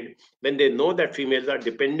granted when they know that females are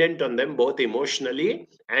dependent on them both emotionally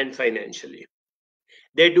and financially.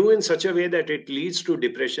 They do in such a way that it leads to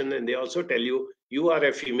depression, and they also tell you, you are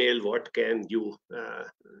a female, what can you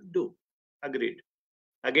do? Agreed.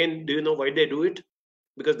 Again, do you know why they do it?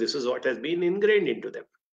 Because this is what has been ingrained into them.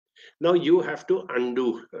 Now you have to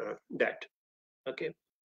undo that. Okay.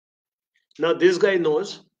 Now this guy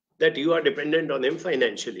knows that you are dependent on him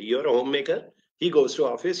financially. You're a homemaker. He goes to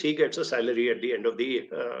office. He gets a salary at the end of the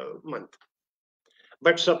month.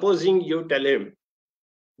 But supposing you tell him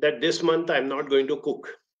that this month I'm not going to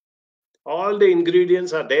cook. All the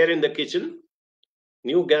ingredients are there in the kitchen.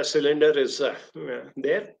 New gas cylinder is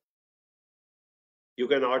there. You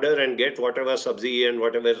can order and get whatever sabzi and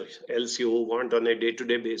whatever else you want on a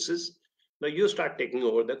day-to-day basis. Now you start taking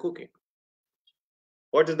over the cooking.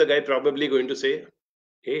 What is the guy probably going to say?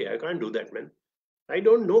 Hey, I can't do that, man. I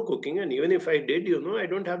don't know cooking, and even if I did, I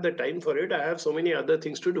don't have the time for it. I have so many other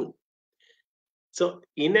things to do. So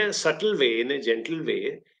in a subtle way, in a gentle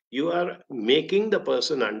way, you are making the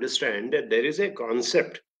person understand that there is a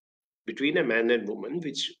concept between a man and woman,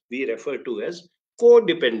 which we refer to as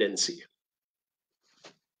codependency.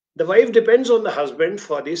 The wife depends on the husband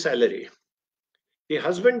for the salary. The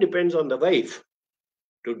husband depends on the wife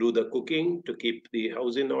to do the cooking, to keep the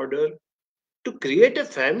house in order, to create a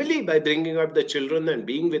family by bringing up the children and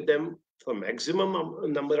being with them for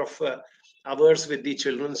maximum number of hours with the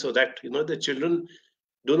children, so that the children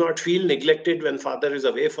do not feel neglected when father is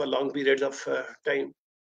away for long periods of time.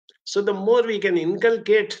 So the more we can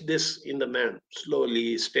inculcate this in the man,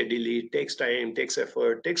 slowly, steadily, takes time, takes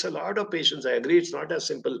effort, takes a lot of patience. I agree, it's not as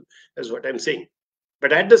simple as what I'm saying.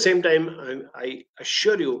 But at the same time, I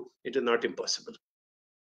assure you, it is not impossible.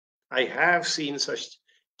 I have seen such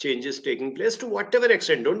changes taking place to whatever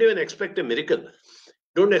extent. Don't even expect a miracle.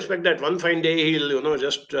 Don't expect that one fine day he'll,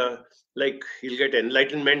 just like he'll get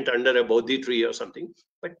enlightenment under a Bodhi tree or something.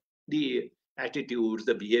 But the attitude,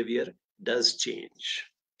 the behavior does change.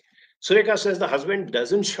 Sureka says the husband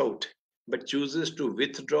doesn't shout, but chooses to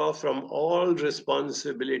withdraw from all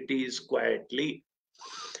responsibilities quietly.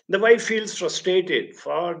 The wife feels frustrated,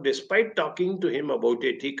 for despite talking to him about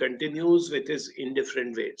it, he continues with his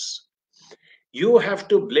indifferent ways. You have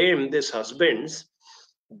to blame this husband's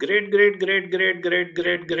great great great great great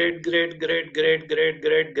great great great great great great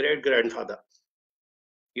great great grandfather.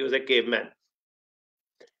 He was a caveman.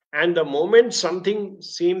 And the moment something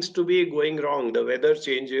seems to be going wrong, the weather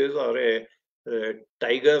changes or a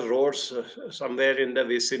tiger roars somewhere in the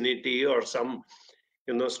vicinity, or some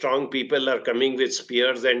strong people are coming with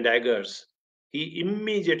spears and daggers, he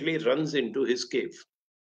immediately runs into his cave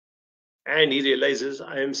and he realizes,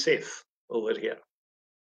 I am safe over here.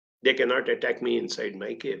 They cannot attack me inside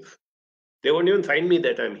my cave. They won't even find me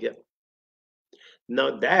that I'm here.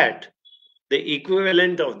 Now that, the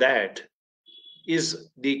equivalent of that is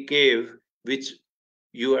the cave which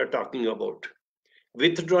you are talking about.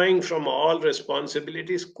 Withdrawing from all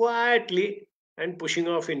responsibilities quietly and pushing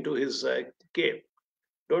off into his cave.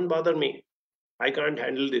 Don't bother me. I can't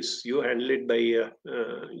handle this. You handle it by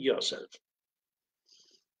yourself.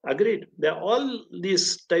 Agreed. There are all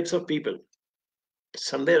these types of people.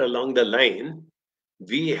 Somewhere along the line,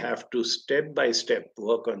 we have to step by step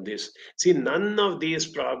work on this. See, none of these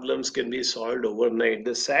problems can be solved overnight.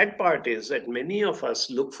 The sad part is that many of us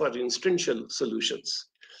look for instant solutions.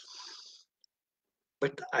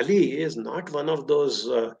 But Ali is not one of those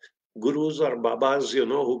gurus or babas,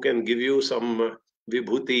 who can give you some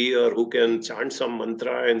vibhuti, or who can chant some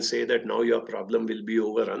mantra and say that now your problem will be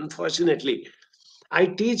over. Unfortunately, I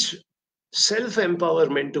teach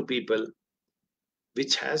self-empowerment to people,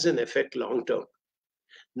 which has an effect long term.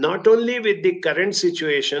 Not only with the current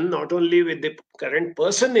situation, not only with the current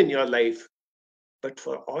person in your life, but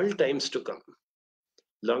for all times to come.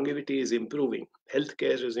 Longevity is improving,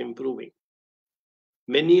 healthcare is improving.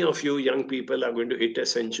 Many of you young people are going to hit a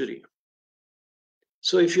century.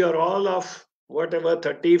 So if you're all of whatever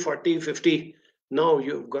 30, 40, 50, now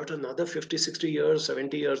you've got another 50, 60 years,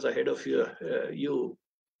 70 years ahead of you. You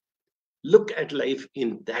look at life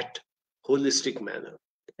in that holistic manner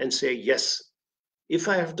and say, yes, if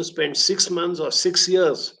I have to spend 6 months or 6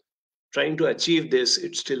 years trying to achieve this,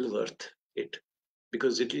 it's still worth it,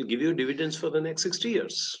 because it will give you dividends for the next 60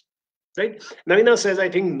 years. Right? Navina says, I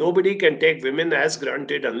think nobody can take women as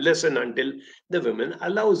granted unless and until the women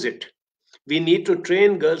allows it. We need to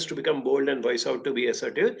train girls to become bold and voice out to be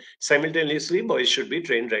assertive. Simultaneously, boys should be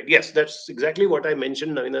trained right. Yes, that's exactly what I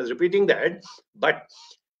mentioned. Navina is repeating that. But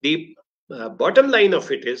the bottom line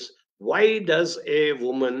of it is, why does a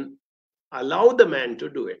woman allow the man to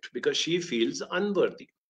do it? Because she feels unworthy.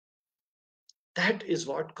 That is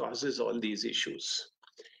what causes all these issues.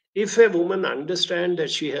 If a woman understands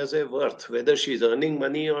that she has a worth, whether she's earning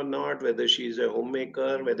money or not, whether she's a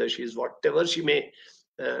homemaker, whether she's whatever she may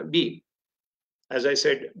be, as I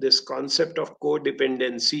said, this concept of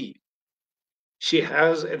codependency, she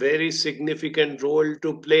has a very significant role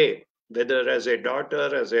to play, whether as a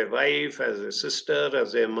daughter, as a wife, as a sister,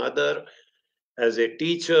 as a mother, as a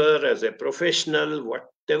teacher, as a professional,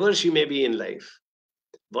 whatever she may be in life.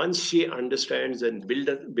 Once she understands and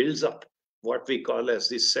builds up what we call as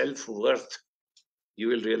the self-worth, you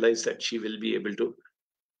will realize that she will be able to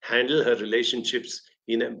handle her relationships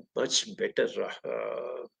in a much better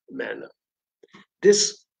manner.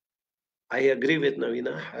 This, I agree with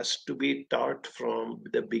Navina, has to be taught from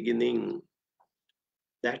the beginning.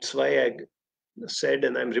 That's why I said,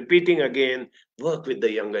 and I'm repeating again, work with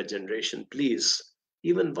the younger generation, please.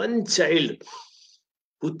 Even one child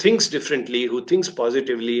who thinks differently, who thinks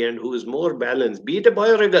positively, and who is more balanced, be it a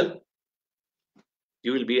boy or a girl,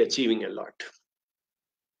 you will be achieving a lot.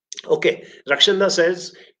 Okay, Rakshanda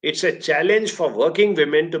says, it's a challenge for working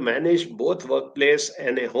women to manage both workplace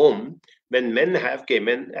and a home when men have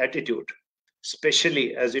caveman attitude,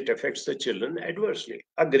 especially as it affects the children adversely.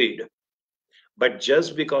 Agreed. But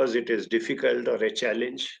just because it is difficult or a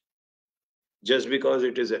challenge, just because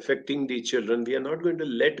it is affecting the children, we are not going to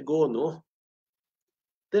let go, no.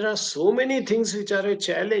 There are so many things which are a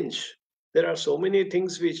challenge. There are so many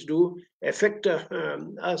things which do affect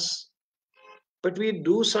us. But we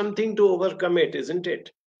do something to overcome it, isn't it?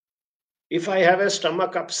 If I have a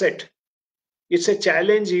stomach upset, it's a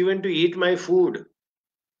challenge even to eat my food.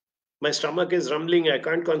 My stomach is rumbling. I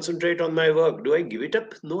can't concentrate on my work. Do I give it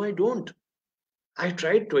up? No, I don't. I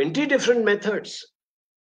tried 20 different methods.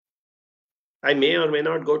 I may or may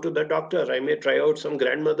not go to the doctor. I may try out some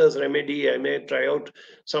grandmother's remedy. I may try out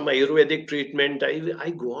some Ayurvedic treatment.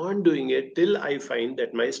 I go on doing it till I find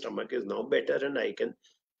that my stomach is now better and I can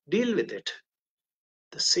deal with it.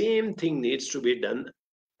 The same thing needs to be done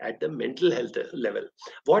at the mental health level.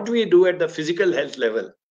 What we do at the physical health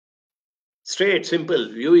level, straight,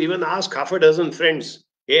 simple. You even ask half a dozen friends,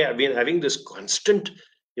 hey, I've been having this constant,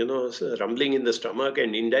 rumbling in the stomach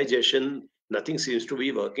and indigestion. Nothing seems to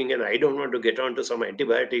be working, and I don't want to get onto some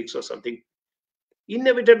antibiotics or something.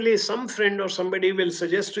 Inevitably, some friend or somebody will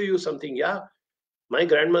suggest to you something. Yeah, my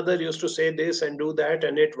grandmother used to say this and do that,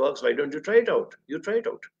 and it works. Why don't you try it out? You try it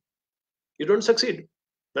out. You don't succeed.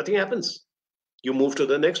 Nothing happens. You move to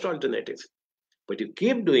the next alternative. But you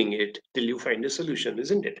keep doing it till you find a solution,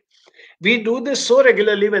 isn't it? We do this so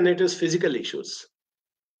regularly when it is physical issues.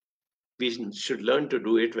 We should learn to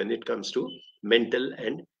do it when it comes to mental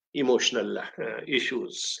and emotional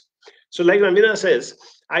issues. So, like Amina says,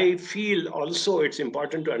 I feel also it's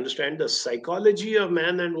important to understand the psychology of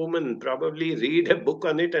man and woman. Probably read a book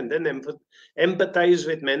on it and then empathize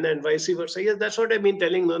with men and vice versa. Yes, that's what I've been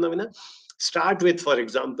telling, no, Amina. Start with, for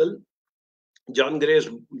example, John Gray's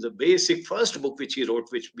the basic first book which he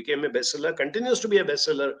wrote, which became a bestseller, continues to be a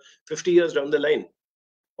bestseller 50 years down the line.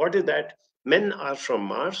 What is that? Men are from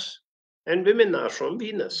Mars and women are from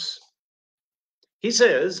Venus. He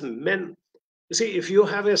says, men, you see, if you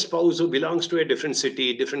have a spouse who belongs to a different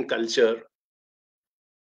city, different culture,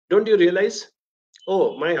 don't you realize?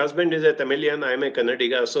 Oh, my husband is a Tamilian, I'm a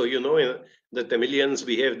Kannadiga. So, the Tamilians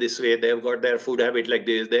behave this way. They've got their food habit like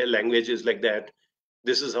this, their language is like that.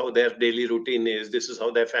 This is how their daily routine is. This is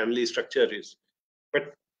how their family structure is.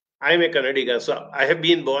 But I'm a Kannadiga, so I have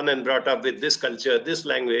been born and brought up with this culture, this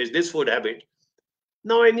language, this food habit.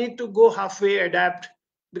 Now I need to go halfway, adapt,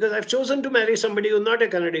 because I've chosen to marry somebody who's not a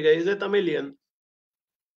Kannadiga, he's a Tamilian.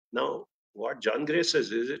 Now, what John Gray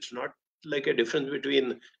says is it's not like a difference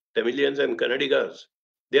between Tamilians and Kannadigas.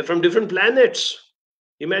 They're from different planets.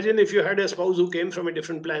 Imagine if you had a spouse who came from a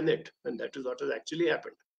different planet, and that is what has actually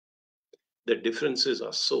happened. The differences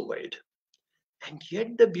are so wide. And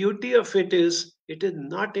yet the beauty of it is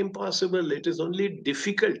not impossible, it is only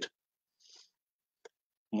difficult.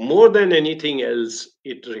 More than anything else,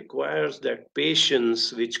 it requires that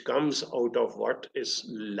patience which comes out of what is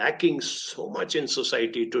lacking so much in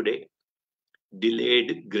society today,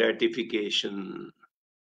 delayed gratification.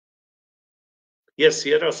 Yes,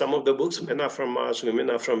 here are some of the books. Men are from Mars, women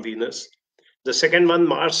are from Venus. The second one,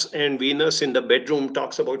 Mars and Venus in the bedroom,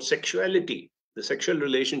 talks about sexuality, the sexual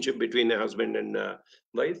relationship between a husband and a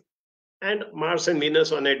wife. And Mars and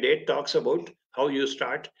Venus on a date talks about how you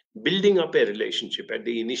start building up a relationship at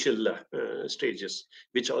the initial stages,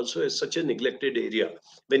 which also is such a neglected area.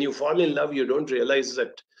 When you fall in love, you don't realize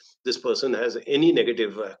that this person has any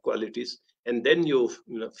negative qualities, and then you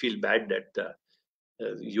feel bad that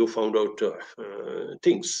you found out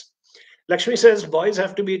things. Lakshmi says boys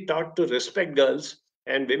have to be taught to respect girls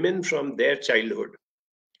and women from their childhood.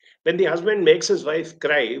 When the husband makes his wife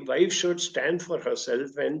cry, wife should stand for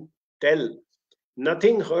herself and tell.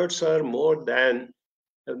 Nothing hurts her more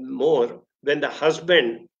when the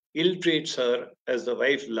husband ill treats her as the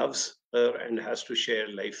wife loves her and has to share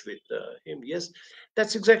life with him. Yes,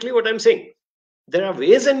 that's exactly what I'm saying. There are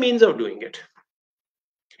ways and means of doing it.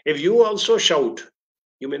 If you also shout,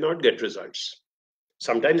 you may not get results.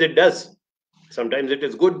 Sometimes it does. Sometimes it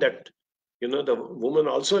is good that the woman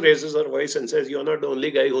also raises her voice and says, "You're not the only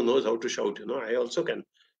guy who knows how to shout. I also can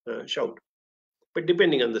shout." But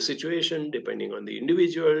depending on the situation, depending on the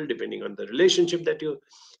individual, depending on the relationship that you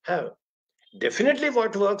have, definitely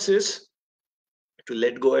what works is to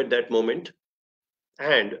let go at that moment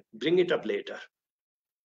and bring it up later.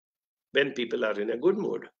 When people are in a good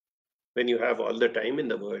mood, when you have all the time in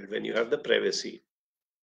the world, when you have the privacy,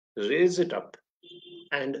 raise it up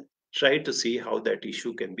and try to see how that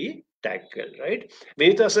issue can be tackled, right?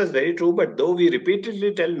 Vinita says very true, but though we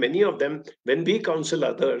repeatedly tell many of them, when we counsel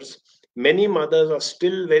others, many mothers are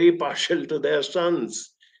still very partial to their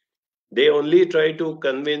sons. They only try to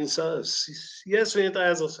convince us. Yes, Vinita,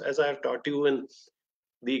 as I have taught you in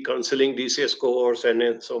the counseling DCS course and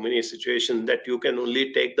in so many situations, that you can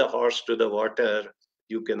only take the horse to the water,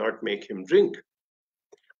 you cannot make him drink.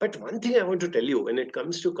 But one thing I want to tell you, when it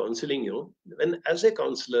comes to counseling, when as a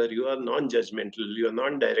counselor, you are non-judgmental, you are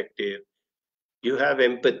non-directive, you have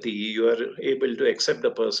empathy, you are able to accept the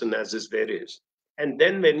person as is where is. And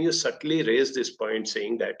then when you subtly raise this point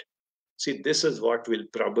saying that, see, this is what will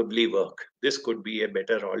probably work. This could be a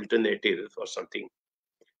better alternative or something.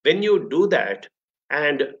 When you do that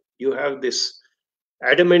and you have this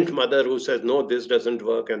adamant mother who says, no, this doesn't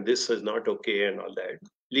work and this is not okay and all that,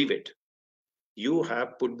 leave it. You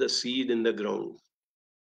have put the seed in the ground.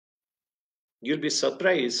 You'll be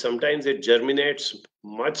surprised. Sometimes it germinates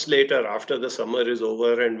much later after the summer is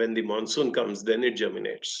over, and when the monsoon comes, then it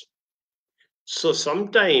germinates. So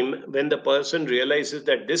sometime when the person realizes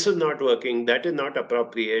that this is not working, that is not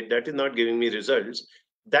appropriate, that is not giving me results,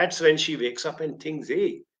 that's when she wakes up and thinks,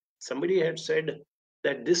 hey, somebody had said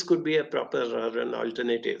that this could be a proper or an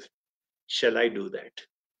alternative. Shall I do that?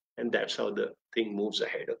 And that's how the thing moves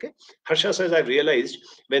ahead. Okay. Harsha says, I've realized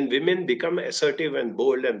when women become assertive and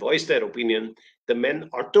bold and voice their opinion, the men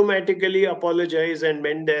automatically apologize and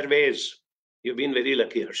mend their ways. You've been very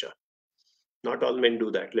lucky, Harsha. Not all men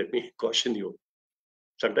do that. Let me caution you.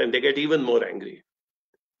 Sometimes they get even more angry,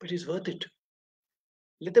 but it's worth it.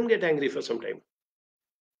 Let them get angry for some time.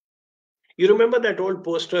 You remember that old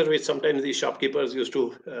poster which sometimes the shopkeepers used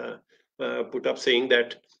to put up saying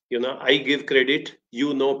that, I give credit,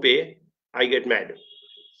 you no pay, I get mad.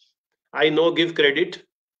 I no give credit,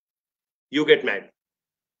 you get mad.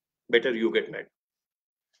 Better you get mad.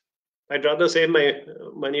 I'd rather save my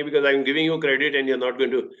money because I'm giving you credit and you're not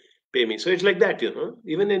going to pay me. So it's like that,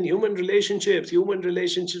 even in human relationships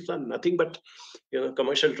are nothing but,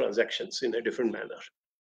 commercial transactions in a different manner.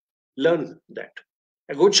 Learn that.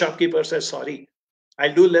 A good shopkeeper says, sorry,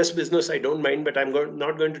 I'll do less business, I don't mind, but I'm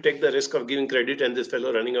not going to take the risk of giving credit and this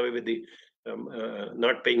fellow running away with the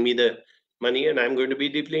not paying me the money, and I'm going to be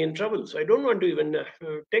deeply in trouble. So I don't want to even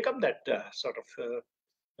take up that sort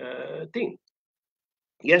of thing.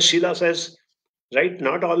 Yes, Sheila says, right,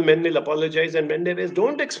 not all men will apologize and mend their ways.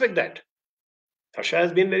 Don't expect that. Harsha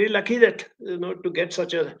has been very lucky that, to get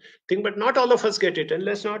such a thing, but not all of us get it, and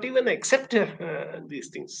let's not even accept these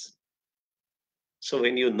things. So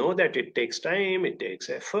when you know that it takes time, it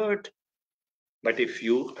takes effort, but if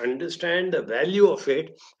you understand the value of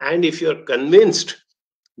it, and if you're convinced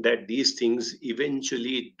that these things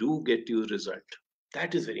eventually do get you result,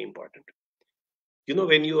 that is very important.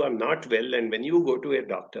 When you are not well and when you go to a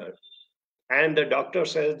doctor and the doctor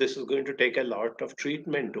says this is going to take a lot of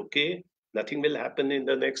treatment, okay, nothing will happen in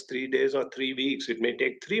the next 3 days or 3 weeks. It may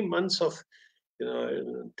take 3 months of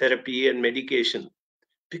therapy and medication,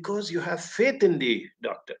 because you have faith in the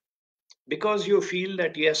doctor, because you feel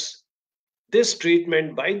that, yes, this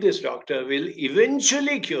treatment by this doctor will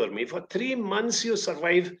eventually cure me. For 3 months, you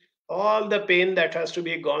survive all the pain that has to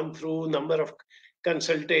be gone through, number of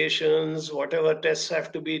consultations, whatever tests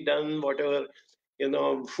have to be done, whatever,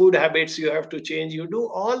 food habits you have to change. You do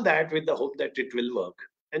all that with the hope that it will work.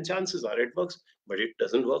 And chances are it works, but it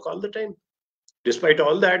doesn't work all the time. Despite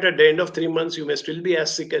all that, at the end of 3 months, you may still be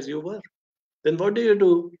as sick as you were. Then what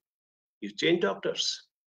do? You change doctors,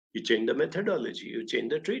 you change the methodology, you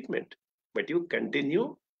change the treatment, but you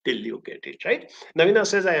continue till you get it, right? Navina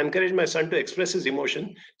says, I encourage my son to express his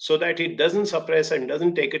emotion so that he doesn't suppress and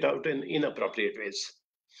doesn't take it out in inappropriate ways.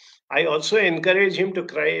 I also encourage him to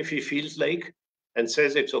cry if he feels like, and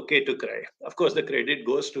says it's okay to cry. Of course, the credit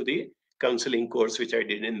goes to the counseling course, which I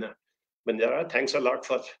did in Banjara. Thanks a lot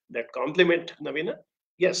for that compliment, Navina.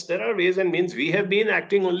 Yes, there are ways and means. We have been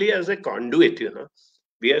acting only as a conduit,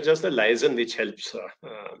 We are just the liaison which helps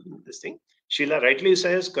this thing. Sheila rightly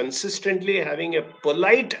says, consistently having a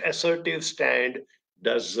polite, assertive stand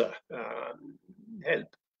does help.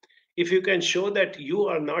 If you can show that you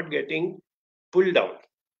are not getting pulled down,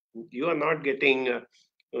 you are not getting,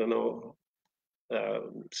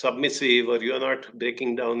 submissive, or you are not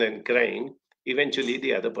breaking down and crying, eventually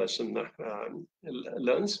the other person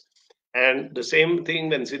learns. And the same thing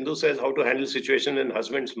when Sindhu says how to handle situation and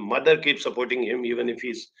husband's mother keeps supporting him even if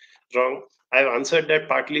he's wrong. I've answered that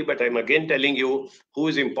partly, but I'm again telling you who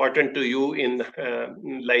is important to you in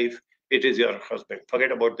life. It is your husband.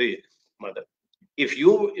 Forget about the mother. If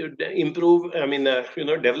you improve,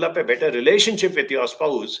 develop a better relationship with your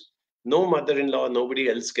spouse, no mother-in-law, nobody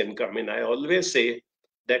else can come in. I always say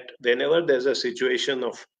that whenever there's a situation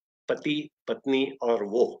of pati, patni, or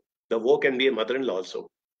wo, the wo can be a mother-in-law also.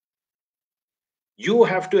 You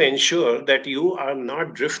have to ensure that you are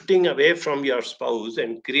not drifting away from your spouse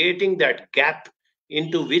and creating that gap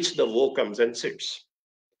into which the woe comes and sits.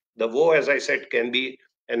 The woe, as I said, can be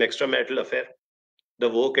an extramarital affair. The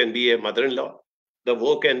woe can be a mother-in-law. The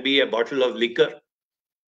woe can be a bottle of liquor.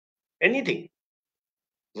 Anything.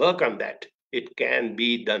 Work on that. It can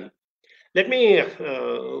be done. Let me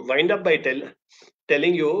wind up by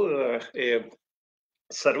telling you a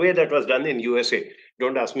survey that was done in USA.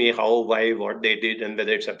 Don't ask me how, why, what they did, and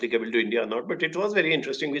whether it's applicable to India or not, but it was very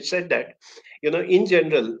interesting, which said that, in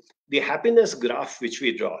general, the happiness graph which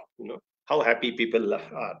we draw, how happy people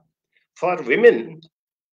are. For women,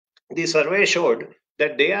 the survey showed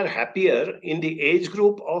that they are happier in the age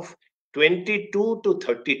group of 22 to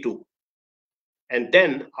 32 and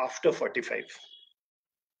then after 45.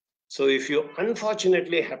 So if you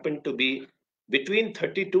unfortunately happen to be between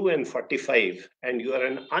 32 and 45 and you are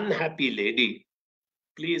an unhappy lady,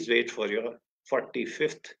 please wait for your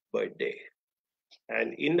 45th birthday.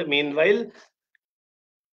 And in the meanwhile,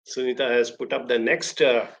 Sunita has put up the next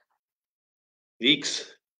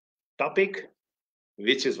week's topic,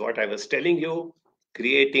 which is what I was telling you,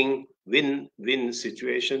 creating win-win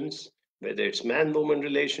situations, whether it's man-woman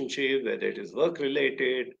relationship, whether it is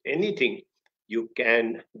work-related, anything, you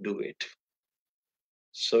can do it.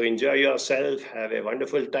 So enjoy yourself, have a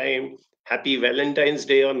wonderful time. Happy Valentine's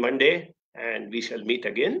Day on Monday, and we shall meet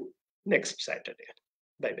again next Saturday.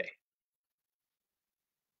 Bye-bye.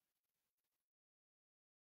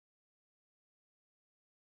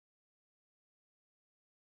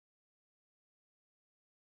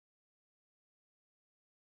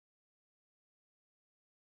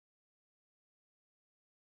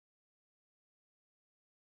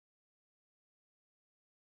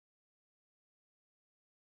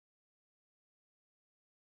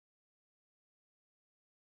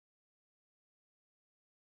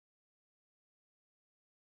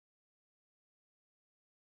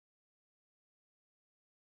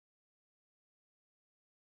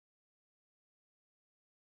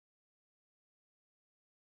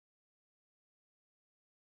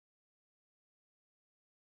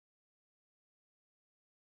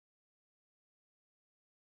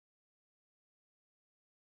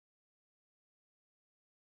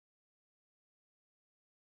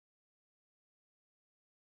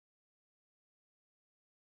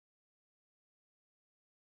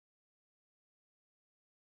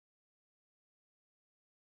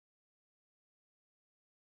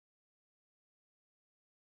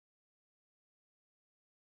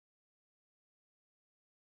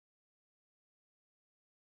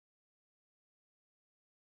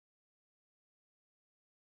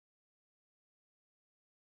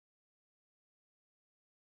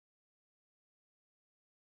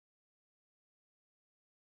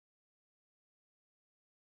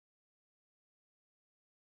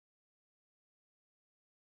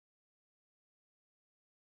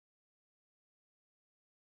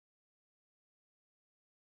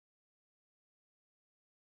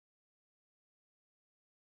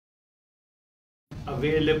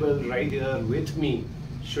 Available right here with me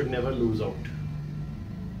should never lose out.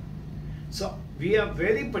 So we are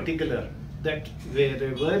very particular that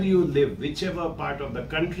wherever you live, whichever part of the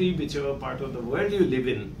country, whichever part of the world you live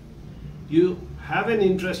in, you have an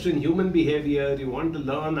interest in human behavior, you want to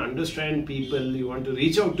learn, understand people, you want to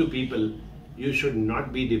reach out to people, you should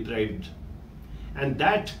not be deprived. And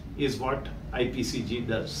that is what IPCG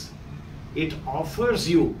does. It offers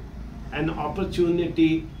you an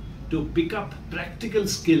opportunity to pick up practical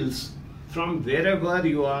skills from wherever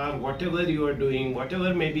you are, whatever you are doing,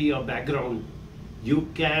 whatever may be your background. You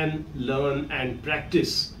can learn and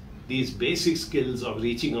practice these basic skills of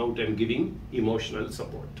reaching out and giving emotional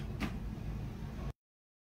support.